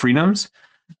digital freedoms.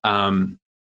 And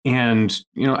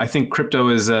I think crypto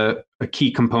is a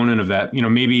key component of that.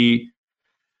 Maybe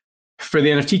for the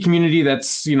NFT community,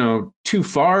 that's too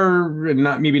far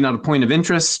and maybe not a point of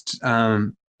interest.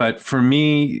 But for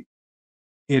me,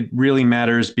 it really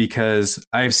matters because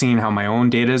I've seen how my own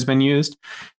data has been used.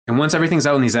 And once everything's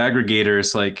out in these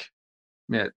aggregators, like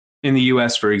in the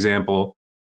US, for example,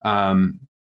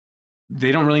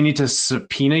 they don't really need to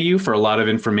subpoena you for a lot of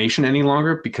information any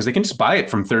longer because they can just buy it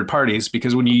from third parties.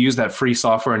 Because when you use that free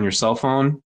software on your cell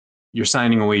phone, you're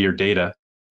signing away your data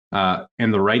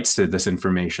and the rights to this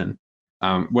information,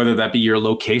 whether that be your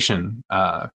location,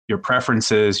 your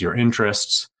preferences, your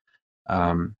interests.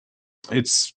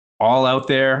 It's all out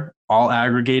there, all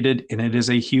aggregated, and it is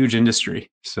a huge industry.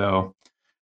 So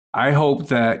I hope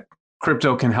that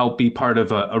crypto can help be part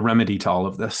of a remedy to all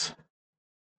of this.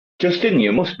 Justin,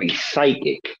 you must be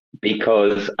psychic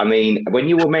because, I mean, when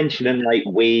you were mentioning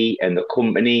we and the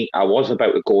company, I was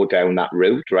about to go down that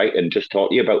route, right, and just talk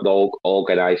to you about the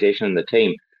organization and the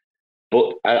team.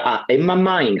 But in my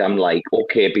mind, I'm like,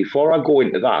 okay, before I go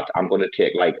into that, I'm going to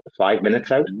take 5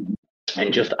 minutes out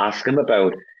and just ask him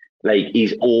about like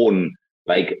his own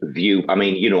like view. I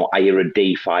mean, are you a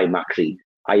DeFi maxi?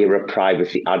 Are you a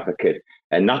privacy advocate?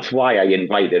 And that's why I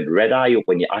invited Red Eye up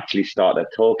when you actually started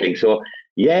talking. So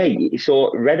yeah,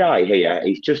 so Red Eye here,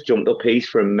 he's just jumped up. He's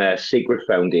from Secret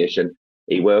Foundation.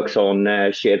 He works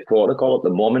on shared protocol at the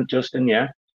moment, Justin. Yeah,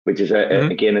 which is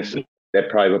again a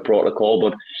private protocol,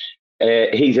 but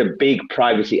he's a big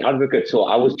privacy advocate. So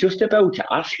I was just about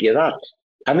to ask you that.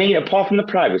 I mean, apart from the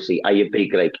privacy, are you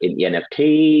big like in the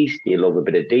NFTs? Do you love a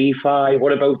bit of DeFi?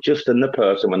 What about Justin the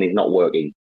person when he's not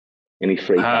working in his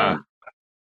free time?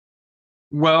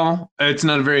 Well, it's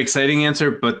not a very exciting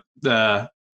answer, but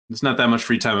it's not that much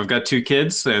free time. I've got 2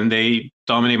 kids, and they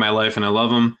dominate my life, and I love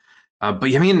them.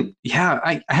 But I mean, yeah,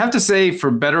 I have to say,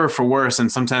 for better or for worse,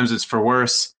 and sometimes it's for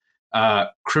worse,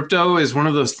 crypto is one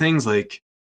of those things, like,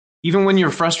 even when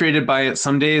you're frustrated by it,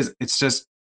 some days it's just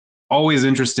always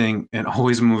interesting and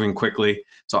always moving quickly.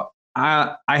 So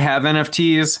I have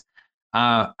NFTs.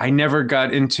 I never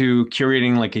got into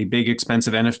curating like a big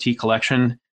expensive NFT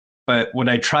collection, but what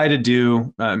I try to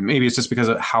do, maybe it's just because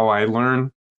of how I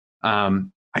learn.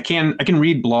 I can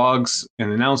read blogs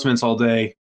and announcements all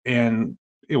day, and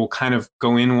it will kind of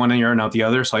go in one ear and out the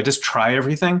other. So I just try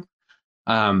everything.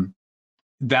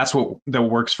 That's what that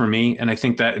works for me, and I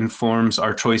think that informs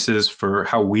our choices for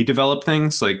how we develop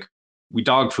things. Like, we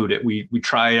dog food it. We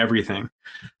try everything.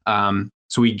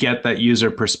 So we get that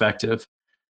user perspective.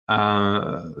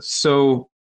 So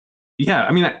yeah,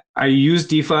 I mean, I use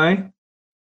DeFi.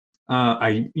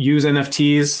 I use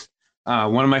NFTs.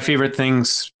 One of my favorite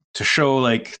things to show,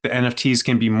 like, the NFTs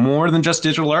can be more than just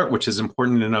digital art, which is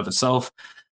important in and of itself.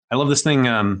 I love this thing,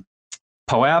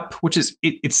 POAP, which is,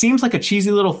 it seems like a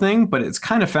cheesy little thing, but it's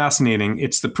kind of fascinating.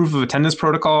 It's the proof of attendance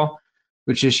protocol,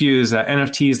 which issues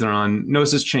NFTs that are on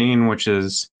Gnosis chain, which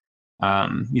is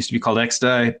used to be called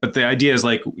XDAI. But the idea is,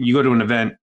 like, you go to an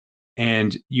event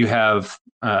and you have,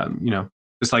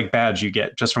 this like badge you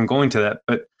get just from going to that.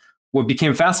 But what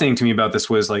became fascinating to me about this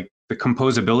was like the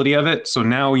composability of it. So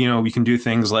now, we can do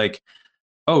things like,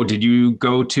 oh, did you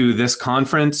go to this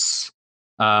conference?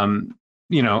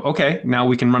 Okay, now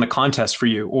we can run a contest for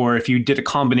you. Or if you did a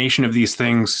combination of these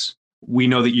things, we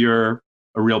know that you're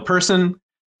a real person,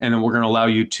 and then we're going to allow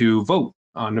you to vote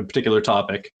on a particular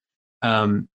topic.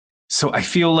 So I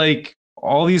feel like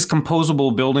all these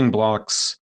composable building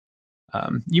blocks,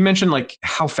 you mentioned like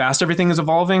how fast everything is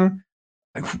evolving.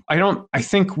 I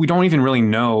think we don't even really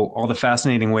know all the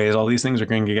fascinating ways all these things are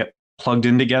going to get plugged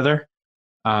in together.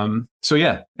 So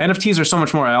yeah, NFTs are so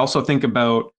much more. I also think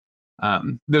about,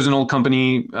 there's an old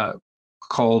company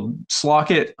called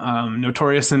Slockit,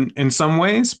 notorious in some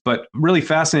ways, but really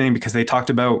fascinating because they talked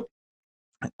about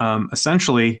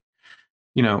essentially,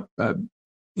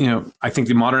 I think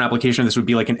the modern application of this would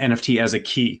be like an NFT as a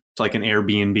key, to like an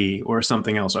Airbnb or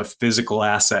something else, a physical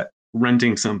asset,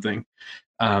 renting something.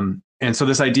 And so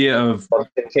this idea of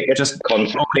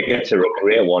concert tickets are a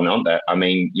great one, aren't they? I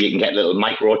mean, you can get little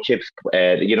microchips.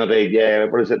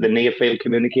 What is it? The near field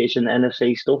communication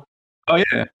NFC stuff. Oh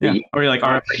yeah. Or like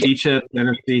RFID chip,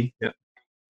 NFC. Yeah.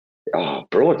 Oh,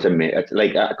 bro, it's amazing. It's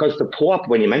like, because the POAP,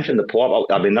 when you mentioned the POAP,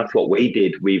 I mean, that's what we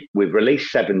did. We've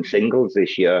released 7 singles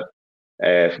this year.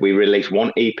 We released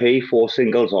 1 EP, 4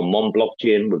 singles on one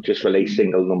blockchain. We've just released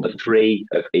single number 3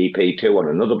 of EP2 on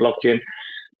another blockchain.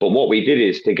 But what we did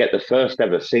is, to get the first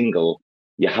ever single,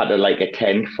 you had to like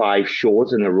attend 5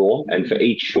 shows in a row. And for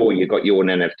each show, you got your own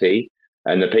NFT.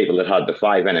 And the people that had the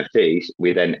 5 NFTs,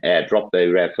 we then airdropped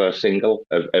their first single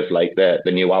of like the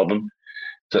new album.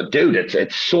 So, dude,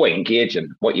 it's so engaging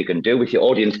what you can do with your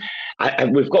audience.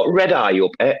 We've got Red Eye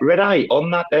up. Red Eye on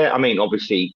that. I mean,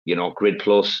 obviously,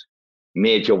 GridPlus,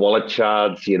 major wallet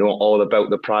shards, all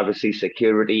about the privacy,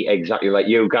 security, exactly like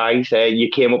you guys. You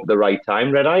came up at the right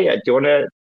time, Red Eye. Do you want to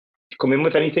come in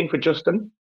with anything for Justin?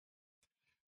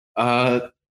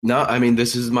 No, I mean,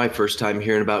 this is my first time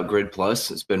hearing about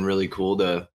GridPlus. It's been really cool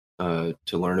to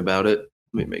learn about it.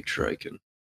 Let me make sure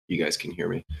you guys can hear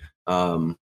me.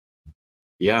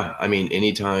 Yeah, I mean,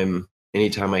 anytime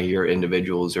I hear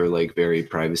individuals are like very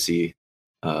privacy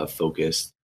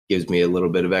focused, gives me a little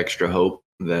bit of extra hope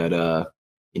that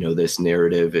this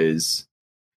narrative is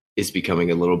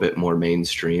becoming a little bit more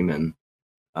mainstream. And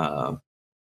I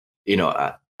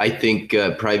think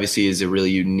privacy is a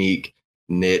really unique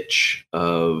niche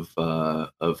of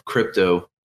crypto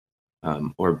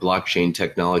or blockchain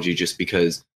technology, just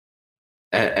because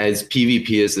as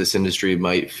PvP as this industry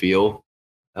might feel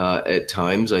at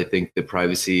times, I think the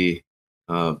privacy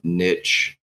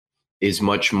niche is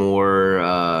much more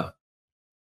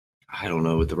I don't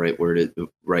know what the right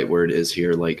word is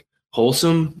here, like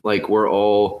wholesome. Like, we're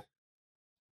all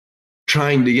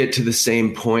trying to get to the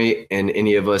same point, and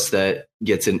any of us that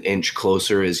gets an inch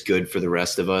closer is good for the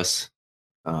rest of us.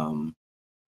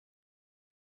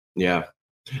 Yeah.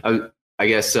 I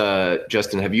guess,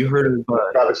 Justin, have you heard of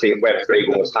privacy in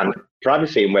Web3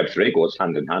 goes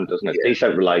hand in hand, doesn't it? Yeah.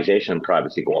 Decentralization and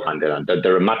privacy go hand in hand.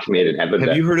 They're a match made in heaven.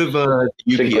 Have you heard of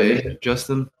UPA,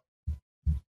 Justin?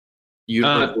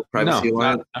 Universal Privacy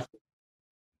Alliance?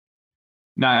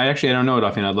 No, I don't know it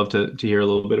offhand. I'd love to hear a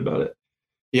little bit about it.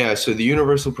 Yeah, so the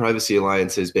Universal Privacy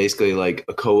Alliance is basically like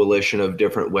a coalition of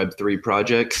different Web3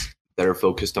 projects that are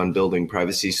focused on building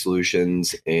privacy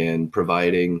solutions and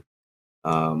providing,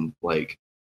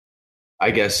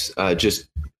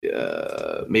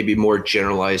 maybe more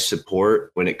generalized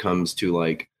support when it comes to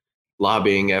like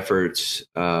lobbying efforts.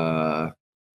 I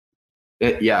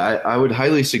would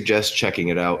highly suggest checking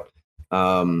it out.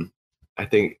 I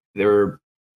think there are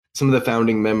some of the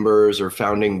founding members or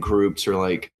founding groups are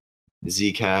like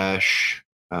Zcash,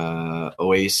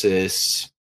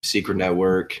 Oasis, Secret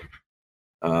Network.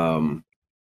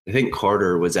 I think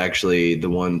Carter was actually the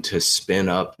one to spin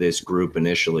up this group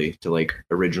initially to like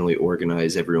originally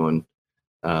organize everyone.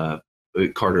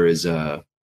 Carter is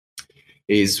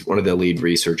he's one of the lead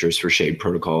researchers for Shade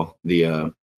Protocol,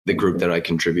 the group that I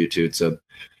contribute to. It's a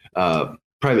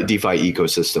private DeFi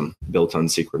ecosystem built on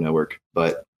Secret Network.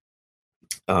 But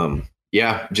I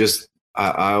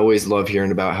always love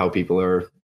hearing about how people are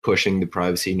pushing the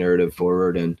privacy narrative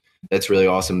forward, and that's really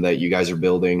awesome that you guys are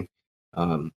building.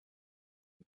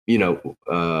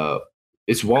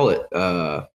 It's wallet,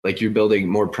 like you're building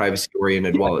more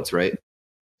privacy-oriented wallets, right?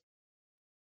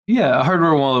 Yeah, a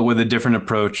hardware wallet with a different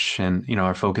approach, and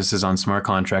our focus is on smart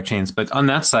contract chains. But on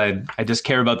that side, I just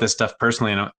care about this stuff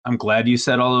personally, and I'm glad you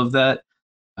said all of that.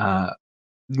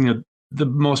 The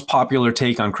most popular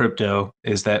take on crypto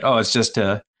is that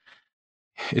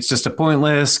it's just a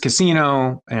pointless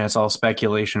casino and it's all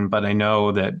speculation. But I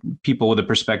know that people with a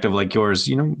perspective like yours,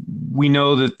 we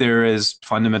know that there is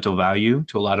fundamental value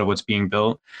to a lot of what's being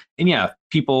built. And yeah,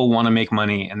 people want to make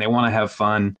money and they want to have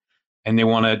fun and they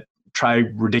want to try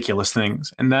ridiculous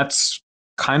things. And that's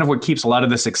kind of what keeps a lot of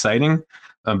this exciting.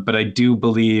 But I do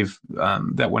believe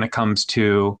that when it comes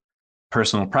to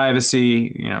personal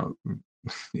privacy,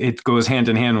 it goes hand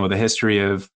in hand with a history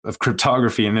of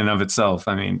cryptography in and of itself.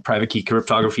 I mean, private key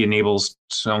cryptography enables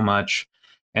so much.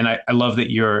 And I love that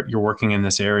you're working in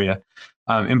this area.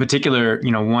 In particular,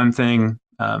 one thing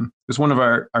was one of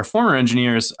our former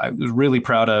engineers I was really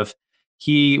proud of.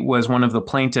 He was one of the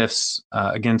plaintiffs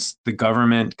against the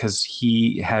government because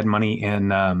he had money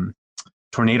in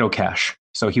Tornado Cash.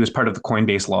 So he was part of the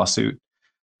Coinbase lawsuit,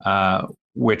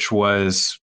 which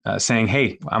was saying,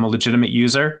 hey, I'm a legitimate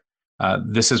user.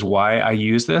 This is why I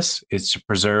use this. It's to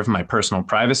preserve my personal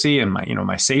privacy and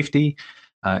my safety.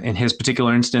 In his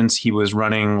particular instance, he was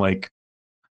running like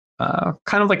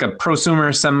kind of like a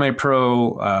prosumer,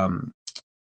 semi-pro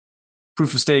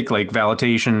proof of stake, like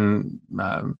validation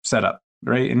setup,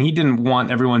 right? And he didn't want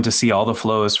everyone to see all the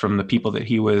flows from the people that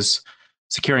he was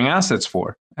securing assets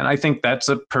for. And I think that's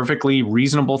a perfectly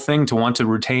reasonable thing to want to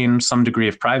retain some degree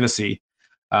of privacy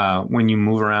when you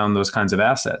move around those kinds of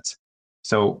assets.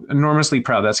 So enormously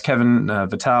proud. That's Kevin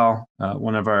Vital,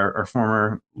 one of our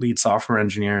former lead software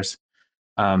engineers.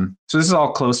 So this is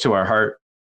all close to our heart.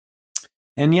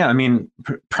 And yeah, I mean,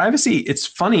 privacy, it's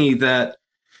funny that,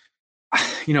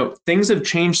 things have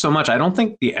changed so much. I don't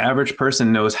think the average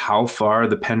person knows how far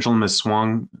the pendulum has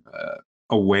swung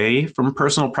away from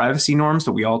personal privacy norms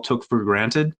that we all took for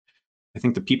granted. I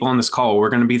think the people on this call, we're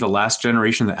going to be the last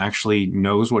generation that actually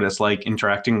knows what it's like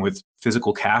interacting with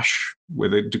physical cash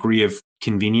with a degree of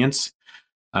convenience.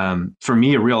 For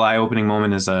me, a real eye-opening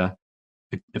moment is I've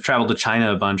traveled to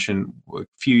China a bunch, and a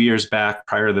few years back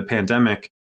prior to the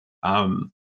pandemic,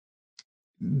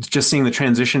 just seeing the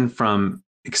transition from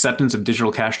acceptance of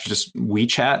digital cash to just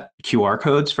WeChat QR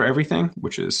codes for everything,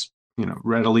 which is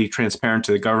readily transparent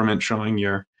to the government, showing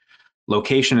your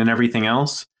location and everything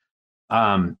else.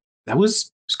 That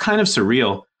was kind of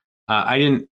surreal.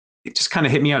 It just kind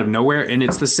of hit me out of nowhere. And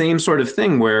it's the same sort of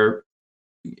thing where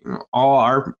all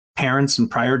our parents and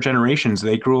prior generations,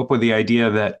 they grew up with the idea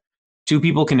that two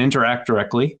people can interact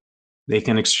directly, they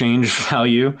can exchange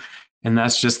value, and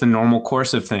that's just the normal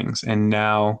course of things. And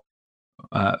now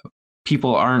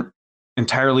people aren't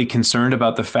entirely concerned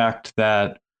about the fact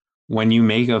that when you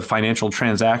make a financial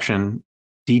transaction,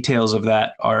 details of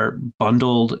that are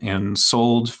bundled and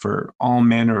sold for all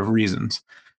manner of reasons,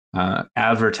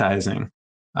 advertising,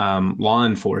 law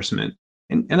enforcement,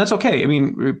 and that's okay. I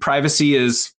mean, privacy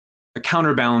is a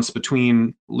counterbalance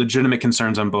between legitimate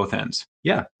concerns on both ends.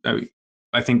 Yeah,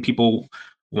 I think people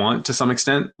want, to some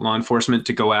extent, law enforcement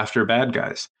to go after bad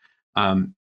guys.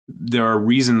 there are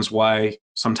reasons why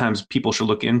sometimes people should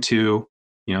look into,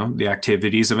 the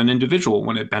activities of an individual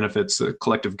when it benefits the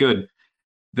collective good.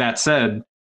 That said,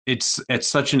 it's at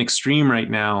such an extreme right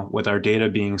now with our data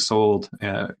being sold.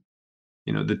 The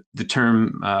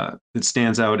term that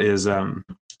stands out is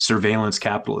surveillance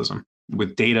capitalism,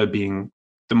 with data being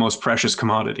the most precious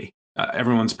commodity.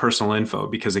 Everyone's personal info,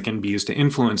 because it can be used to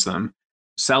influence them,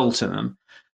 sell to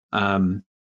them.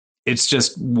 It's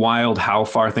just wild how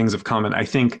far things have come. And I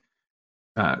think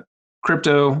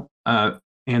crypto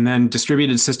and then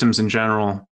distributed systems in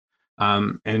general,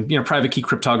 and private key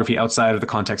cryptography outside of the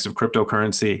context of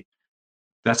cryptocurrency,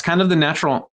 that's kind of the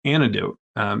natural antidote.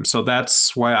 So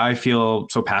that's why I feel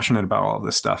so passionate about all of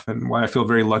this stuff, and why I feel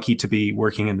very lucky to be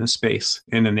working in this space,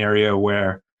 in an area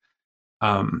where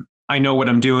I know what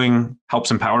I'm doing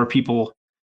helps empower people,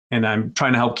 and I'm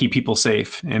trying to help keep people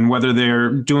safe. And whether they're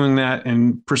doing that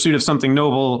in pursuit of something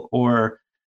noble, or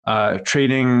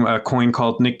trading a coin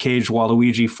called Nick Cage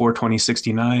Waluigi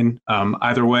 42069,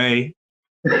 either way,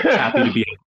 happy to be.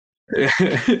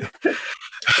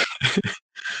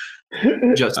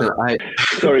 Justin,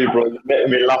 sorry, bro, you're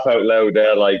making me laugh out loud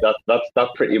there. Like that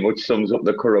pretty much sums up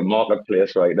the current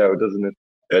marketplace right now, doesn't it?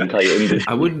 The entire industry.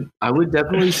 I would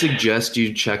definitely suggest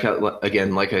you check out,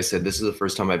 again, like I said, this is the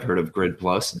first time I've heard of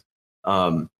GridPlus.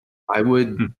 I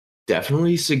would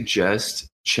definitely suggest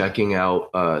checking out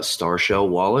Starshell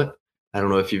Wallet. I don't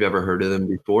know if you've ever heard of them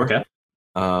before. Okay.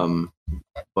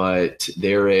 But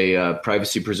they're a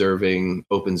privacy-preserving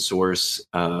open source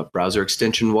browser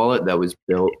extension wallet that was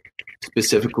built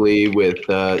specifically with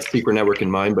Secret Network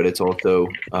in mind, but it's also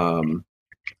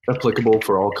applicable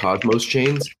for all Cosmos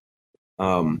chains.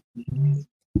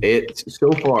 It's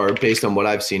so far, based on what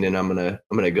I've seen, and I'm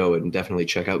gonna go and definitely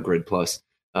check out GridPlus.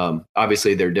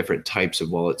 Obviously, there are different types of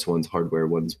wallets. One's hardware,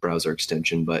 one's browser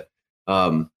extension, but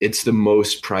it's the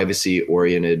most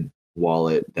privacy-oriented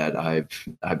wallet that I've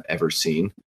ever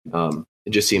seen.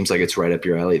 It just seems like it's right up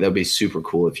your alley. That'd be super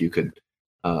cool if you could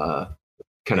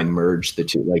kind of merge the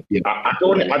two. Like, I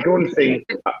don't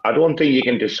think you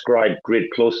can describe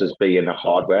GridPlus as being a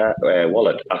hardware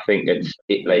wallet. I think it's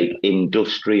like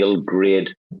industrial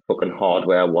grade fucking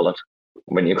hardware wallet.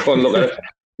 When you go and look at it,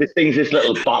 this thing's this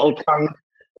little battle tank.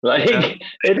 Like,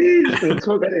 it is. It's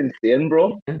fucking insane,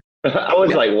 bro. I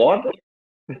was like, what?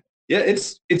 Yeah,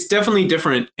 it's definitely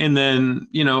different. And then,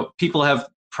 people have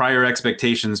prior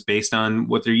expectations based on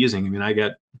what they're using. I mean, I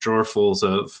got drawerfuls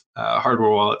of hardware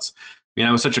wallets.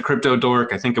 I was such a crypto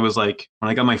dork. I think it was like when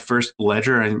I got my first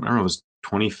ledger, I remember it was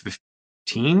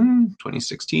 2015,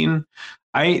 2016.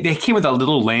 They came with a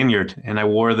little lanyard, and I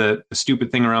wore the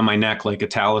stupid thing around my neck like a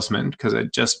talisman, because I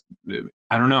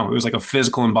don't know, it was like a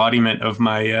physical embodiment of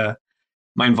my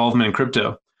my involvement in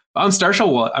crypto. On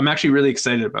Starshell Wallet, I'm actually really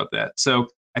excited about that. So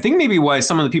I think maybe why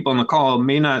some of the people on the call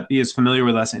may not be as familiar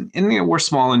with us, and we're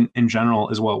small in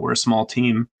general as well. We're a small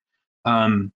team.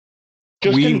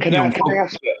 Justin, can I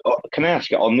ask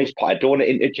you on this part? I don't want to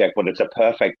interject, but it's a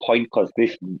perfect point, because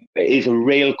this is a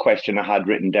real question I had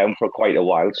written down for quite a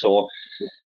while. So,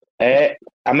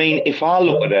 if I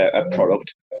look at a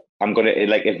product, I'm going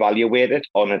to evaluate it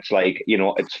on its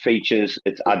its features,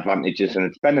 its advantages, and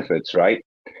its benefits, right?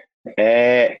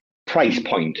 Price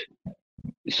point.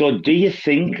 So do you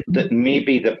think that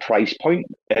maybe the price point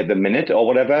at the minute or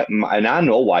whatever, and I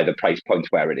know why the price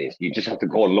point's where it is, you just have to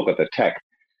go and look at the tech,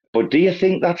 but do you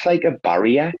think that's like a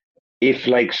barrier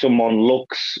if someone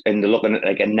looks and they're looking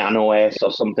at a Nano S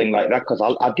or something like that? Because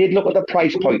I did look at the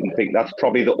price point and think that's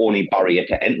probably the only barrier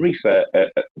to entry for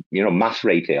mass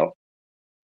retail.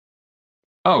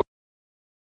 Oh,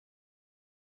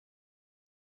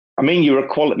 I mean, you're a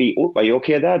quality. Oh, are you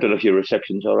okay there? I don't know if your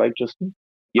reception's all right, Justin.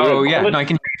 Yeah, no, I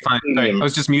can hear you fine. Sorry, I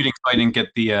was just muting so I didn't get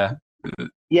the.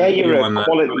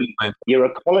 You're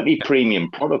a quality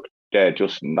premium product,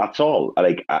 Justin. That's all.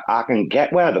 I can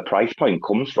get where the price point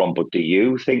comes from, but do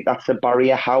you think that's a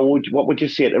barrier? What would you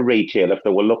say to retail if they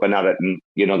were looking at it and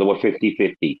they were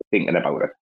 50-50 thinking about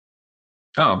it?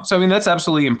 Oh, so that's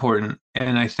absolutely important.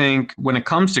 And I think when it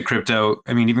comes to crypto,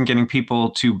 even getting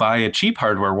people to buy a cheap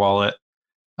hardware wallet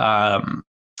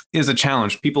is a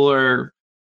challenge. People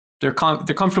they're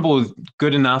comfortable with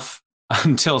good enough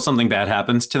until something bad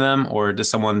happens to them or to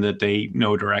someone that they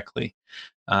know directly.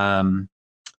 But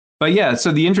yeah,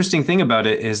 so the interesting thing about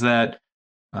it is that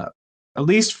at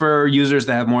least for users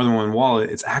that have more than one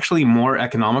wallet, it's actually more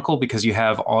economical because you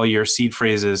have all your seed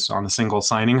phrases on a single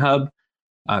signing hub.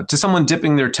 To someone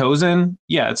dipping their toes in,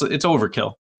 yeah, it's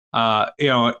overkill.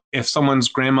 If someone's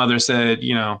grandmother said,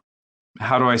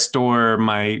 how do I store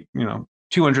my,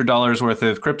 $200 worth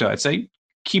of crypto? I'd say,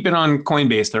 keep it on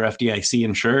Coinbase. They're FDIC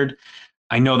insured.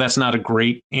 I know that's not a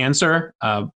great answer,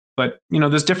 but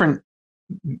there's different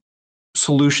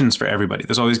solutions for everybody.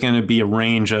 There's always going to be a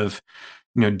range of,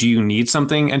 do you need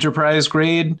something enterprise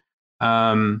grade?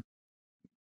 But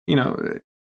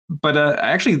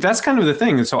actually, that's kind of the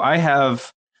thing. And so I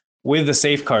have with the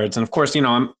safecards, and of course,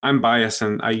 I'm biased,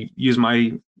 and I use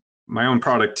my own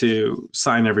product to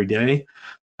sign every day.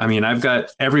 I mean, I've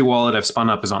got every wallet I've spun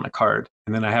up is on a card,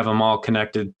 and then I have them all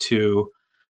connected to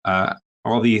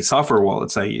all the software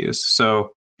wallets I use.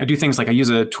 So I do things like I use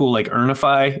a tool like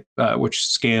Earnify, which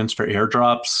scans for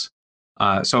airdrops.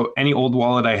 So any old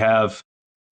wallet I have,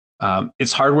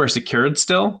 it's hardware secured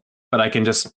still, but I can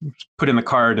just put in the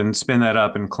card and spin that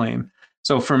up and claim.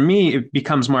 So for me, it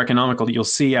becomes more economical. You'll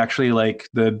see actually like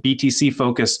the BTC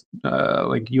focused,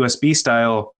 like USB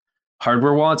style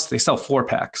hardware wallets, they sell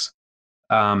 4-packs.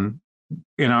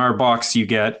 In our box, you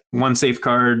get one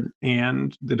safeguard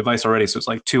and the device already. So it's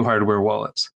like 2 hardware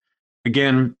wallets.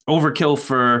 Again, overkill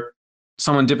for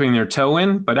someone dipping their toe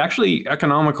in, but actually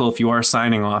economical if you are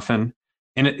signing often.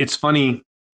 And it's funny,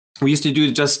 we used to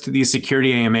do just these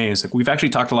security AMAs. Like we've actually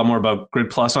talked a lot more about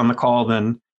GridPlus on the call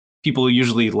than people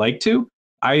usually like to.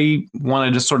 I want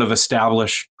to just sort of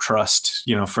establish trust,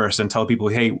 first, and tell people,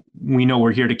 hey, we know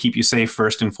we're here to keep you safe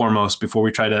first and foremost before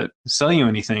we try to sell you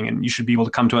anything. And you should be able to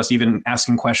come to us even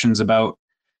asking questions about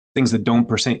things that don't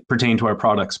pertain to our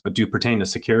products, but do pertain to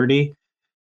security.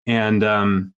 And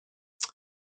oh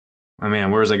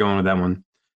man, where was I going with that one?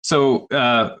 So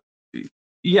yeah,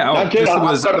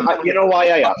 you know why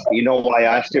I asked? You know why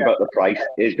I asked you about the price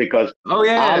is because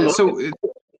I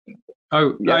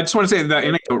just want to say that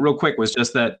anecdote real quick was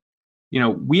just that,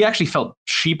 we actually felt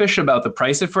sheepish about the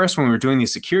price at first when we were doing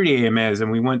these security AMAs,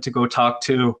 and we went to go talk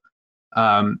to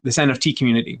this NFT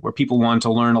community where people wanted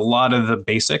to learn a lot of the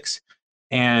basics.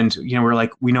 And, we're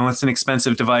like, we know it's an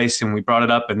expensive device, and we brought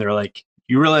it up, and they're like,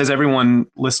 you realize everyone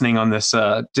listening on this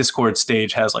Discord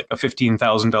stage has like a $15,000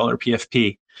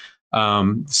 PFP.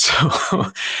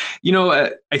 So,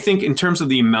 I think in terms of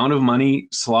the amount of money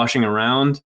sloshing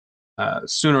around,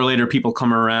 sooner or later, people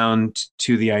come around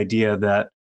to the idea that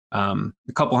a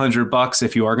couple $100,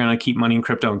 if you are going to keep money in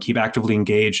crypto and keep actively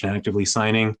engaged and actively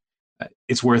signing,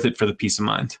 it's worth it for the peace of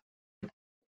mind.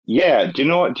 Yeah, do you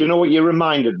know what you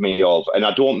reminded me of? And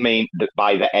I don't mean that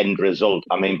by the end result.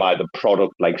 I mean by the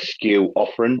product, like SKU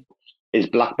offering, is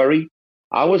BlackBerry.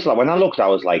 I was like, when I looked, I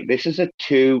was like, this is a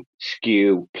 2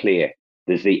 SKU play.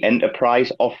 There's the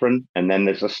enterprise offering, and then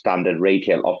there's a standard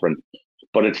retail offering.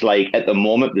 But it's like at the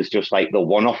moment, there's just like the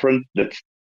one offering that's,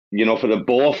 for the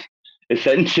both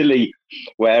essentially.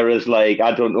 Whereas like,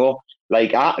 I don't know,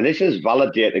 like this is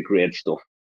validated grade stuff.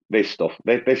 This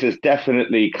is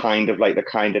definitely kind of like the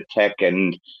kind of tech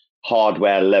and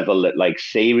hardware level that like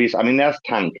series. I mean, there's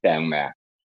Tank down there.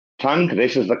 Tank,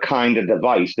 this is the kind of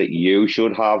device that you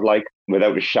should have, like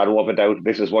without a shadow of a doubt.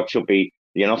 This is what should be,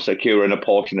 securing a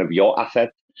portion of your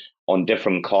asset on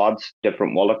different cards,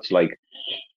 different wallets. Like,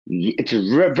 it's a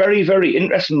very, very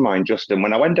interesting mind, Justin.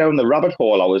 When I went down the rabbit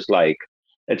hole, I was like,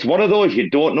 it's one of those you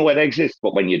don't know it exists,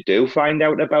 but when you do find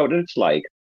out about it, it's like,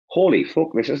 holy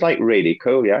fuck, this is like really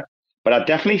cool, yeah. But I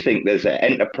definitely think there's an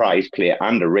enterprise player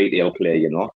and a retail player,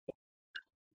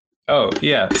 Oh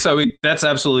yeah, so that's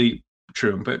absolutely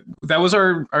true. But that was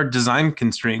our design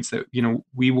constraints, that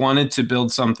we wanted to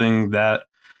build something that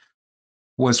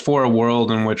was for a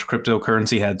world in which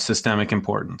cryptocurrency had systemic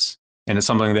importance. And it's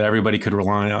something that everybody could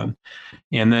rely on.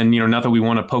 And then, not that we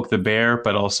want to poke the bear,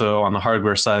 but also on the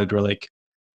hardware side, we're like,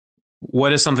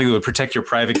 what is something that would protect your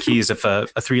private keys if a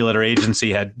 3-letter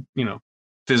agency had,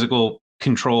 physical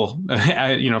control,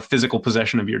 physical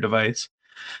possession of your device?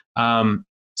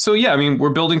 So yeah, I mean, we're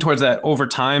building towards that over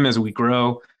time as we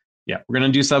grow. Yeah, we're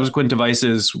going to do subsequent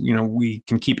devices. We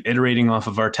can keep iterating off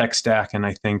of our tech stack. And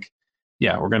I think,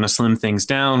 yeah, we're going to slim things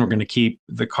down. We're going to keep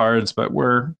the cards, but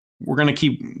we're going to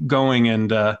keep going.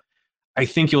 And I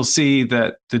think you'll see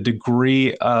that the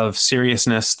degree of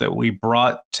seriousness that we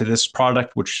brought to this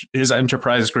product, which is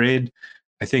enterprise grade,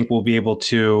 I think we'll be able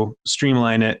to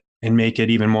streamline it and make it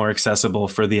even more accessible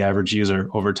for the average user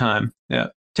over time. Yeah,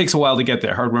 it takes a while to get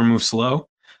there. Hardware moves slow.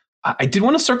 I did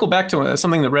want to circle back to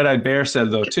something that Red Eyed Bear said,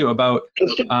 though, too, about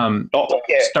Can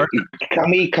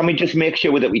we just make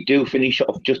sure that we do finish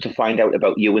off just to find out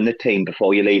about you and the team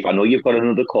before you leave? I know you've got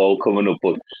another call coming up,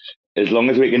 but as long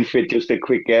as we can fit just a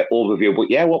quick overview. But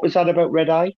yeah, what was that about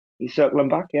Red Eye? You circling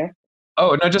back, yeah?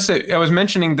 Oh, no, I was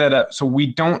mentioning that, so we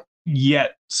don't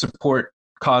yet support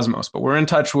Cosmos, but we're in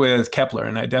touch with Kepler,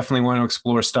 and I definitely want to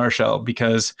explore Starshell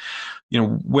because,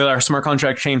 with our smart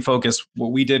contract chain focus,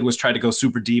 what we did was try to go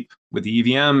super deep with the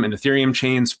EVM and Ethereum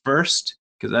chains first,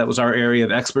 because that was our area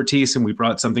of expertise, and we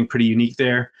brought something pretty unique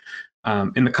there.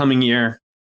 In the coming year,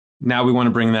 now we're going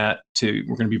to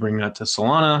be bringing that to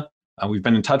Solana. We've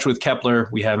been in touch with Kepler.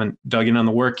 We haven't dug in on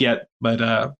the work yet, but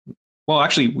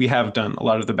actually, we have done a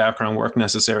lot of the background work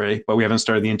necessary, but we haven't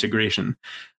started the integration.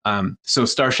 So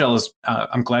Starshell is,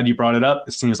 I'm glad you brought it up.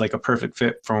 It seems like a perfect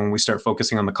fit for when we start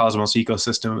focusing on the Cosmos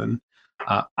ecosystem. And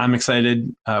I'm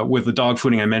excited with the dog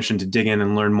fooding I mentioned to dig in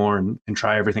and learn more and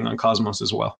try everything on Cosmos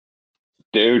as well.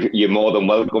 Dude, you're more than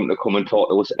welcome to come and talk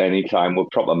to us anytime. We're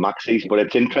proper maxis. But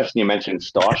it's interesting you mentioned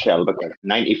Starshell because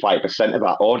 95% of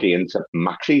our audience are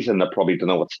maxis and they probably don't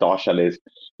know what Starshell is.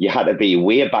 You had to be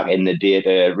way back in the day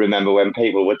to remember when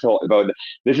people were talking about it.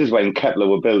 This is when Kepler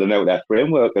were building out their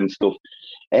framework and stuff.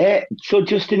 So,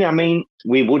 Justin, I mean,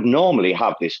 we would normally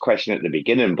have this question at the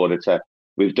beginning, but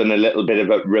we've done a little bit of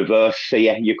a reverse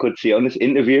seer, you could see, on this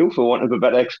interview, for want of a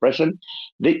better expression.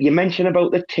 You mentioned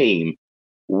about the team.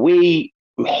 We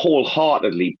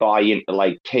wholeheartedly buy into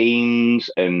like teams,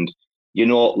 and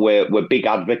we're big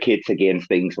advocates against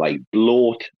things like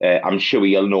bloat. I'm sure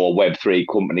you'll know Web3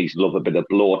 companies love a bit of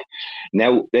bloat.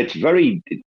 Now it's very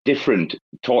different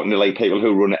talking to like people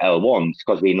who run L1s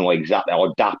because we know exactly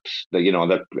our dApps,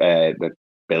 that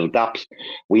build dApps.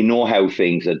 We know how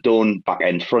things are done, back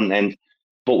end, front end.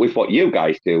 But with what you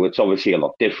guys do, it's obviously a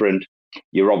lot different.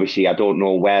 You're obviously, I don't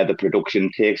know where the production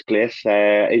takes place.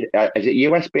 Is it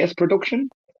US based production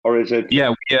or is it?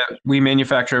 Yeah, we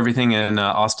manufacture everything in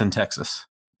Austin, Texas.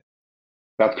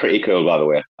 That's pretty cool, by the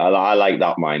way. I like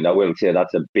that mind. I will say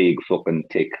that's a big fucking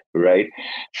tick, right?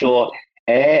 So,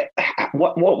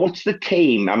 what's the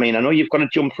team? I mean, I know you've got to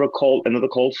jump for another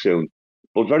call soon.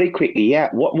 But very quickly, yeah,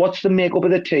 what's the makeup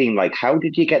of the team? Like, how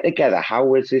did you get together? How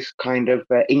was this kind of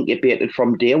incubated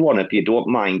from day one, if you don't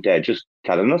mind just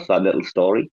telling us that little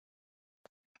story?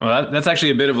 Well, that's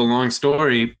actually a bit of a long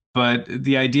story, but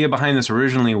the idea behind this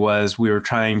originally was we were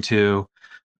trying to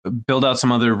build out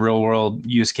some other real world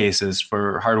use cases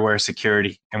for hardware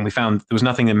security. And we found there was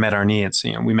nothing that met our needs.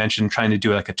 We mentioned trying to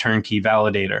do like a turnkey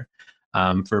validator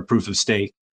for a proof of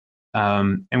stake.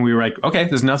 And we were like, okay,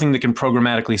 there's nothing that can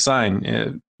programmatically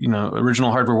sign.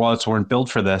 Original hardware wallets weren't built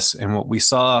for this. And what we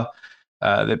saw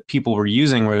that people were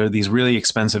using were these really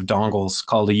expensive dongles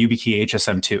called a YubiKey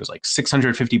HSM2. It was like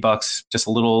 $650, just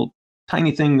a little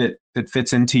tiny thing that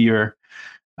fits into your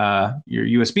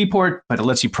USB port, but it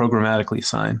lets you programmatically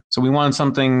sign. So we wanted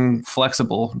something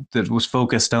flexible that was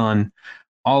focused on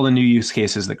all the new use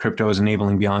cases that crypto is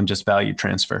enabling beyond just value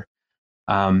transfer.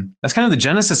 That's kind of the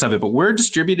genesis of it, but we're a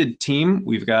distributed team.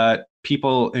 We've got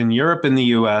people in Europe and the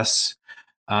US,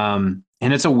 and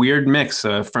it's a weird mix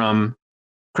from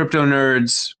crypto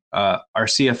nerds. Our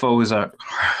CFO is a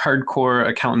hardcore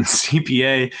accountant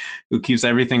CPA who keeps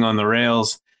everything on the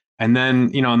rails. And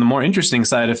then, on the more interesting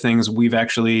side of things, we've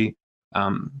actually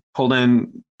pulled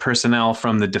in personnel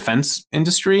from the defense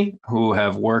industry who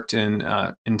have worked in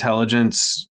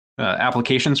intelligence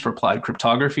applications for applied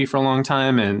cryptography for a long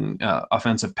time and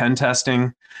offensive pen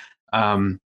testing.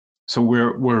 So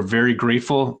we're very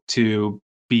grateful to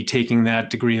be taking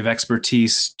that degree of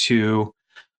expertise to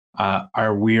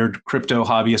our weird crypto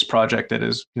hobbyist project that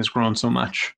has grown so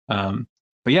much.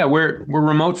 But yeah, we're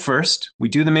remote first. We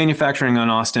do the manufacturing on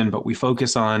Austin, but we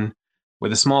focus on,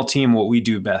 with a small team, what we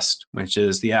do best, which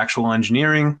is the actual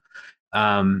engineering.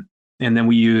 And then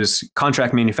we use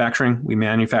contract manufacturing. We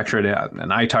manufacture it at an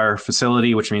ITAR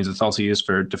facility, which means it's also used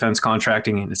for defense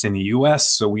contracting, and it's in the US.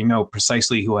 So we know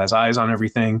precisely who has eyes on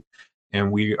everything,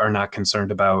 and we are not concerned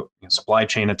about supply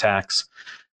chain attacks.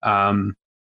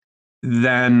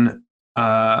 Then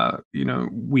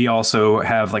we also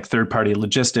have like third-party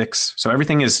logistics. So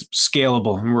everything is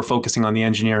scalable, and we're focusing on the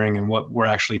engineering and what we're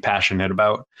actually passionate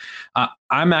about.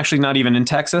 I'm actually not even in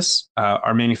Texas.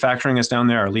 Our manufacturing is down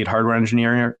there. Our lead hardware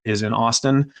engineer is in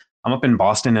Austin. I'm up in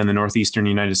Boston in the northeastern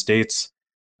United States.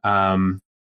 And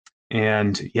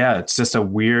yeah, it's just a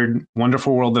weird,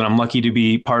 wonderful world that I'm lucky to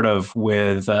be part of,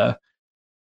 with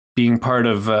being part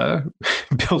of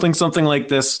building something like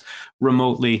this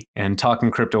remotely and talking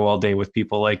crypto all day with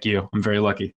people like you. I'm very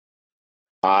lucky.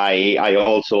 I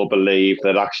also believe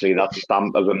that actually that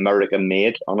stamp of America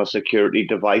made on a security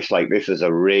device like this is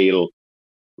a real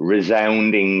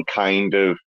resounding kind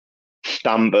of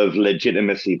stamp of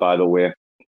legitimacy, by the way.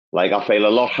 Like, I feel a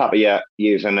lot happier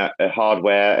using a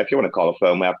hardware, if you want to call it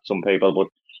firmware for some people, but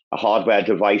a hardware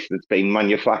device that's been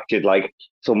manufactured like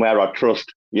somewhere I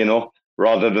trust,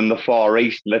 rather than the Far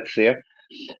East, let's say.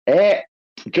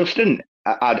 Justin,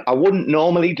 I wouldn't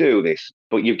normally do this,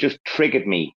 but you've just triggered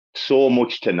me so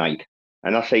much tonight.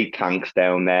 And I say thanks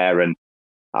down there, and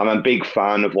I'm a big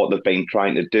fan of what they've been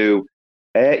trying to do.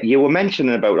 You were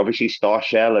mentioning about, obviously,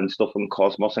 Starshell and stuff from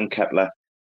Cosmos and Kepler.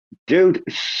 Dude,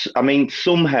 I mean,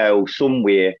 somehow,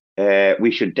 somewhere,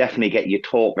 we should definitely get you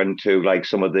talking to like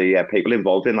some of the people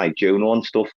involved in like Juno and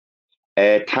stuff.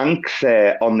 Tanks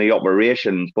on the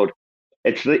operations, but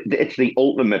it's the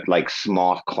ultimate like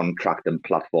smart contracting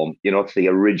platform. You know, it's the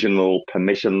original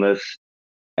permissionless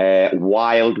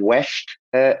Wild West,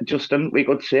 Justin, we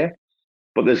could say.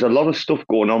 But there's a lot of stuff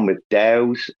going on with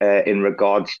DAOs in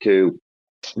regards to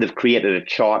they've created a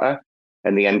charter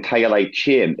and the entire like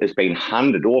chain has been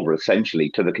handed over essentially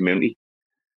to the community.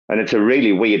 And it's a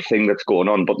really weird thing that's going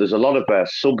on. But there's a lot of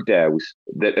sub DAOs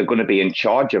that are going to be in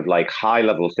charge of like high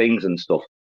level things and stuff.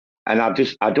 And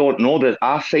I don't know that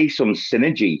I see some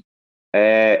synergy.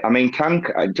 I mean, Tank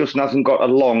just hasn't got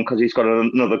along because he's got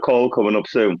another call coming up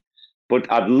soon.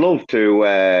 But I'd love to.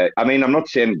 I mean, I'm not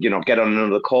saying get on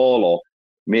another call or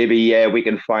maybe we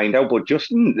can find out. But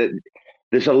Justin,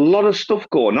 there's a lot of stuff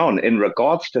going on in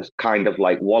regards to kind of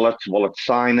like wallet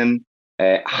signing,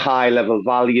 high level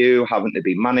value having to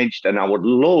be managed. And I would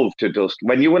love to just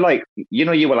when you were like,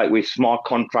 you were like with smart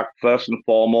contract first and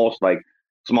foremost, like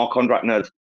smart contract nerds.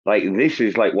 Like this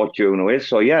is like what Juno is.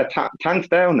 So yeah, Tank's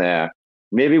down there.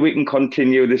 Maybe we can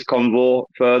continue this convo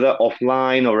further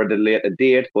offline or at a later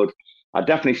date. But I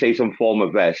definitely see some form of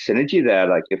synergy there.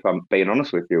 Like if I'm being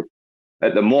honest with you,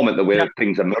 at the moment the way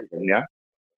things are moving, yeah.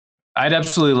 I'd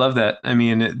absolutely love that. I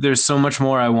mean, there's so much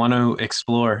more I want to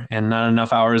explore and not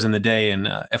enough hours in the day. And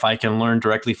if I can learn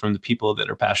directly from the people that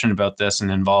are passionate about this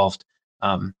and involved,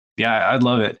 yeah, I'd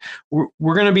love it.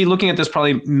 We're going to be looking at this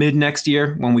probably mid next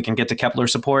year when we can get to Kepler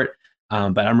support.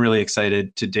 But I'm really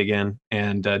excited to dig in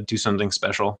and do something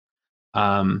special.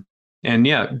 And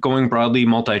yeah, going broadly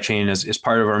multi-chain is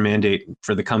part of our mandate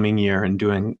for the coming year and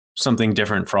doing something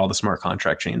different for all the smart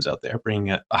contract chains out there,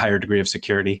 bringing a higher degree of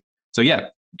security. So yeah,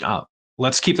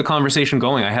 let's keep the conversation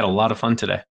going. I had a lot of fun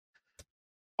today.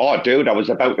 Oh, dude, I was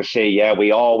about to say, yeah,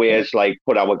 we always like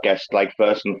put our guests like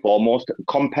first and foremost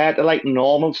compared to like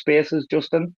normal spaces,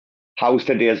 Justin. How's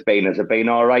today's been? Has it been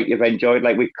all right? You've enjoyed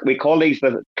like we call these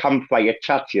the campfire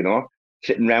chats,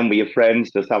 sitting around with your friends,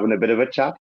 just having a bit of a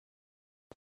chat.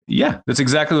 Yeah, that's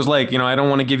exactly what it's like. I don't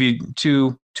want to give you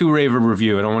too rave a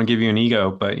review. I don't want to give you an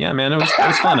ego, but yeah, man, it was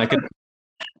fun.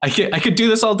 I could do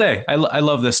this all day. I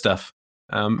love this stuff.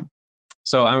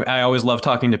 So I always love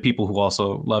talking to people who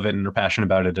also love it and are passionate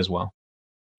about it as well.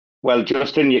 Well,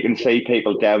 Justin, you can see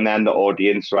people down there in the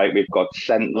audience, right? We've got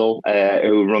Sentinel,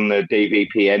 who run the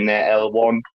DVPN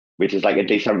L1, which is like a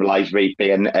decentralized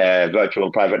VPN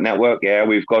virtual private network. Yeah,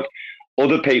 we've got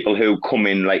other people who come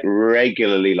in like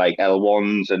regularly, like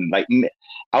L1s, and like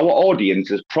our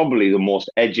audience is probably the most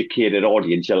educated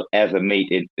audience you'll ever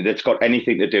meet. That's got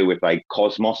anything to do with like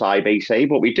Cosmos IBC,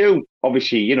 but we do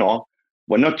obviously,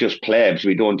 we're not just plebs.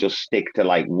 We don't just stick to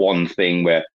like one thing.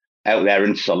 We're out there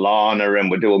in Solana and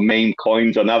we're doing meme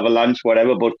coins on Avalanche,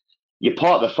 whatever. But you're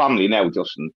part of the family now,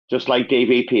 Justin. Just like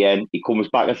DVPN, he comes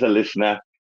back as a listener.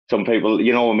 Some people,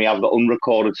 when we have the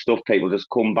unrecorded stuff, people just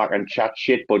come back and chat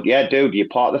shit. But yeah, dude, you're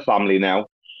part of the family now.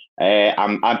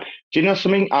 Do you know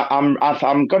something?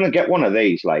 I'm gonna get one of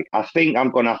these. Like, I think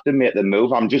I'm gonna have to make the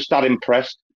move. I'm just that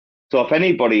impressed. So if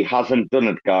anybody hasn't done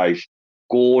it, guys,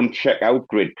 go and check out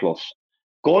GridPlus.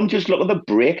 Go and just look at the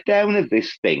breakdown of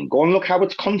this thing. Go and look how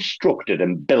it's constructed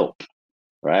and built,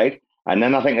 right? And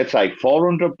then I think it's like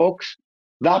 $400.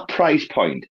 That price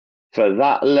point for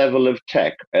that level of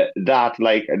tech, it's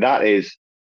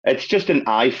just an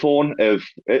iPhone of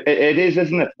it is,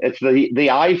 isn't it? It's the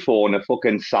iPhone of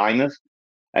fucking signers.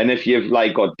 And if you've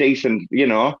like got decent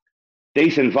valuable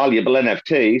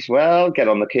NFTs, well, get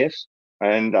on the case.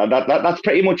 And that's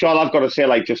pretty much all I've got to say.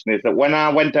 Like, Justin, is that when I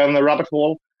went down the rabbit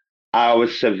hole, I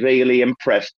was severely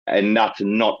impressed, and that's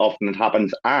not often it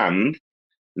happens. And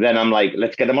then I'm like,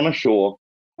 let's get him on a show.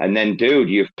 And then, dude,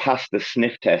 you've passed the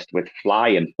sniff test with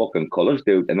flying fucking colours,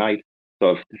 dude, tonight.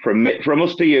 So from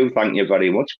us to you, thank you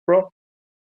very much, bro.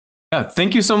 Yeah,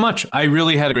 thank you so much. I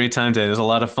really had a great time today. It was a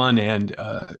lot of fun, and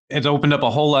it opened up a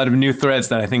whole lot of new threads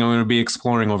that I think I'm going to be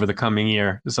exploring over the coming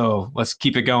year. So let's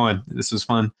keep it going. This was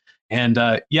fun. And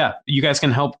yeah, you guys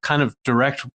can help kind of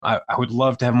direct. I would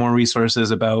love to have more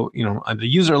resources about, on the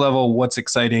user level, what's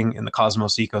exciting in the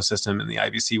Cosmos ecosystem in the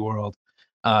IBC world.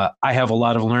 I have a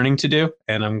lot of learning to do,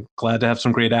 and I'm glad to have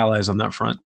some great allies on that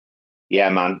front. Yeah,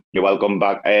 man, you're welcome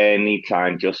back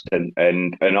anytime, Justin.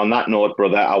 And on that note,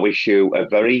 brother, I wish you a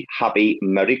very happy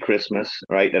Merry Christmas,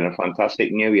 right, and a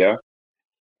fantastic New Year.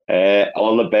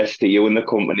 All the best to you and the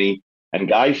company. And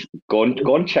guys, go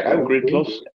and check out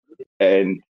GridPlus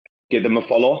and give them a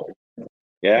follow.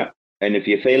 Yeah. And if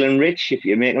you're feeling rich, if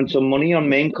you're making some money on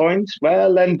meme coins,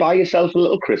 well, then buy yourself a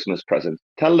little Christmas present.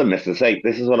 Tell the missus, hey,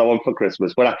 this is what I want for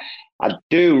Christmas. But I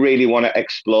do really want to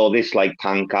explore this like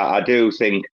Tank. I do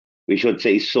think we should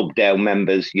see sub-DAO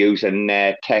members using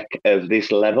tech of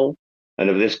this level and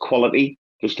of this quality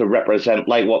just to represent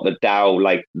like what the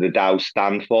DAO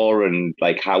stand for and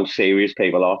like how serious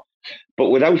people are. But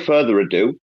without further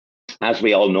ado, as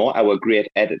we all know, our great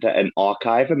editor and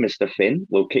archiver, Mr. Finn,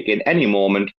 will kick in any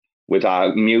moment with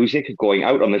our music going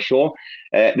out on the show.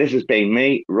 This has been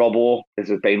me, Robbo. This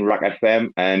has been RAC FM,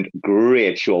 and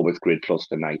great show with GridPlus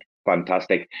tonight.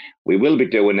 Fantastic. We will be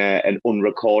doing an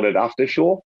unrecorded after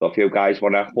show. So if you guys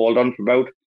want to hold on for about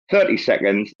 30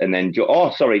 seconds and then...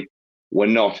 we're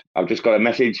not. I've just got a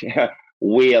message.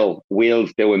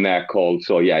 Wheel's doing their call.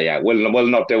 So yeah, we'll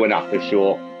not do an after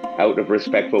show out of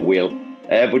respect for Wheel.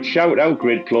 But shout out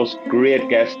GridPlus, great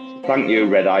guests. Thank you,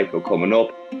 Red Eye, for coming up.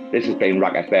 This has been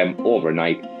RAC FM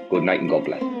overnight. Good night and God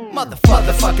bless.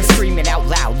 Motherfuckers screaming out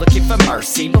loud, looking for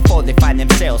mercy before they find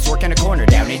themselves working a corner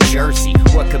down in Jersey.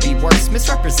 What could be worse?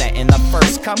 Misrepresenting the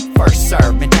first come, first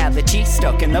serve mentality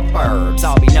stuck in the burbs.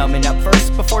 I'll be numbing up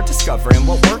first before discovering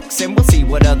what works, and we'll see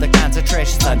what other kinds of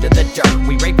treasures under the dirt.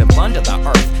 We rape and plunder the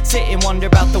earth, sit and wonder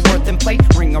about the worth and play,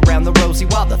 ring around the rosy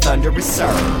while the thunder is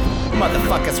served.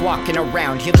 Motherfuckers walking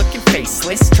around here looking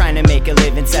faceless, trying to make a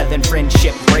living selling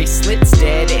friendship bracelets.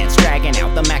 Dead ends dragging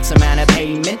out the max amount of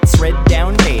payments. Red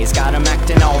down days got 'em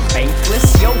acting all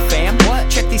bankless. Yo fam, what?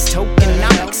 Check these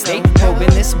tokenomics. They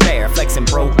probing this bear, flexing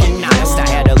broken honest. I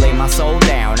had to lay my soul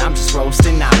down, I'm just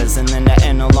roasting honors. And then to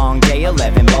end a long day,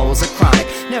 11 bowls of chronic.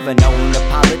 Never known to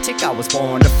politic, I was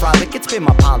born to frolic. It's been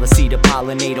my policy to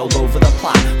pollinate all over the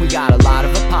plot. We got a lot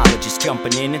of apologists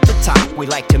jumping in at the top. We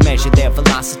like to measure their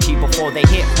velocity before they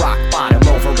hit rock bottom.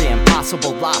 Over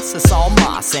impossible loss, it's all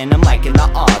moss, and I'm liking the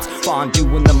odds.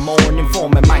 Fondue in the morning,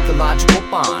 forming mycological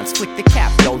bonds. Flick the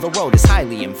cap, yo, the road is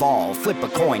highly involved. Flip a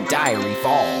coin, diary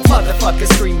evolve.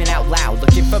 Motherfuckers screaming out loud,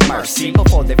 looking for mercy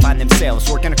before they find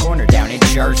themselves working a corner down in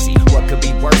Jersey. What could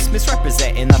be worse?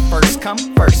 Misrepresenting the first come,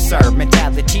 first serve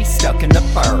mentality stuck in the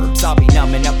burbs. I'll be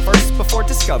numbing up first before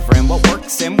discovering what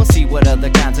works, and we'll see what other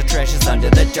kinds of treasures under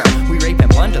the dirt. We rape and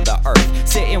plunder the earth,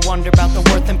 sit and wonder about the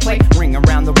worth and play, ring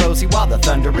around the rosy while the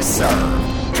thunder is served.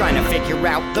 Trying to figure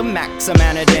out the max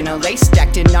amount of dinner lace,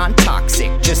 stacked in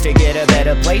non-toxic, just to get a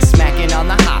better place. Smacking on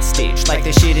the hostage like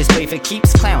the shit is played for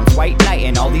keeps. Clowns, white knight,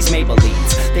 and all these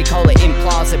Maybellines. They call it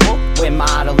implausible when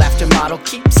model after model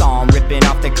keeps on ripping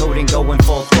off the coat and going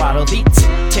full throttle beats,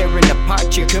 tearing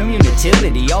apart your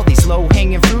community. All these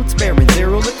low-hanging fruits bearing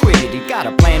zero liquidity. Got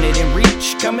a planet in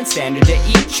reach, coming standard to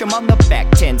each. I'm on the back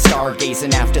 10,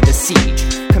 stargazing after the siege,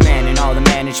 commanding all the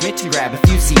management to grab a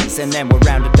few Z's, and then we'll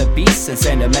round up the beasts and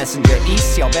send a messenger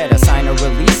east. Y'all better sign a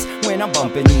release when I'm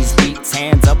bumping these beats.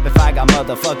 Hands up if I got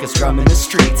motherfuckers drumming the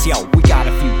streets. Yo, we got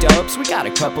a few dubs, we got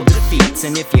a couple defeats,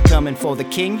 and if you're coming for the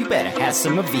king, you better have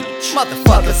some of each.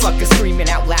 Motherfuckers screaming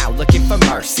out loud, looking for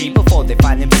mercy before they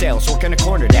find themselves working a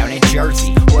corner down in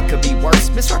Jersey. What could be worse?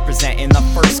 Misrepresenting the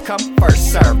first come,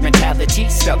 first serve mentality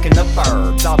stuck in the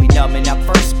burbs. I'll be numbing up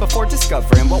first before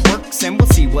discovering what works, and we'll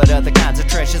see what other kinds of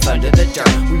treasures under the dirt.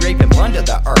 We rape and plunder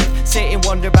the earth, sit and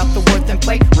wonder about the worth and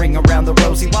play, ring around the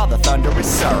rosy while the thunder is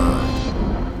served.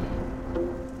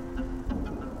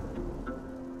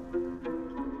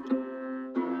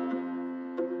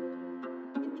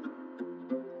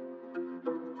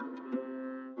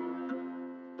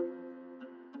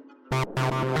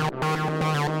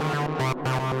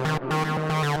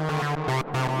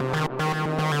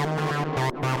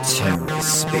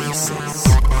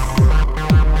 TerraSpaces.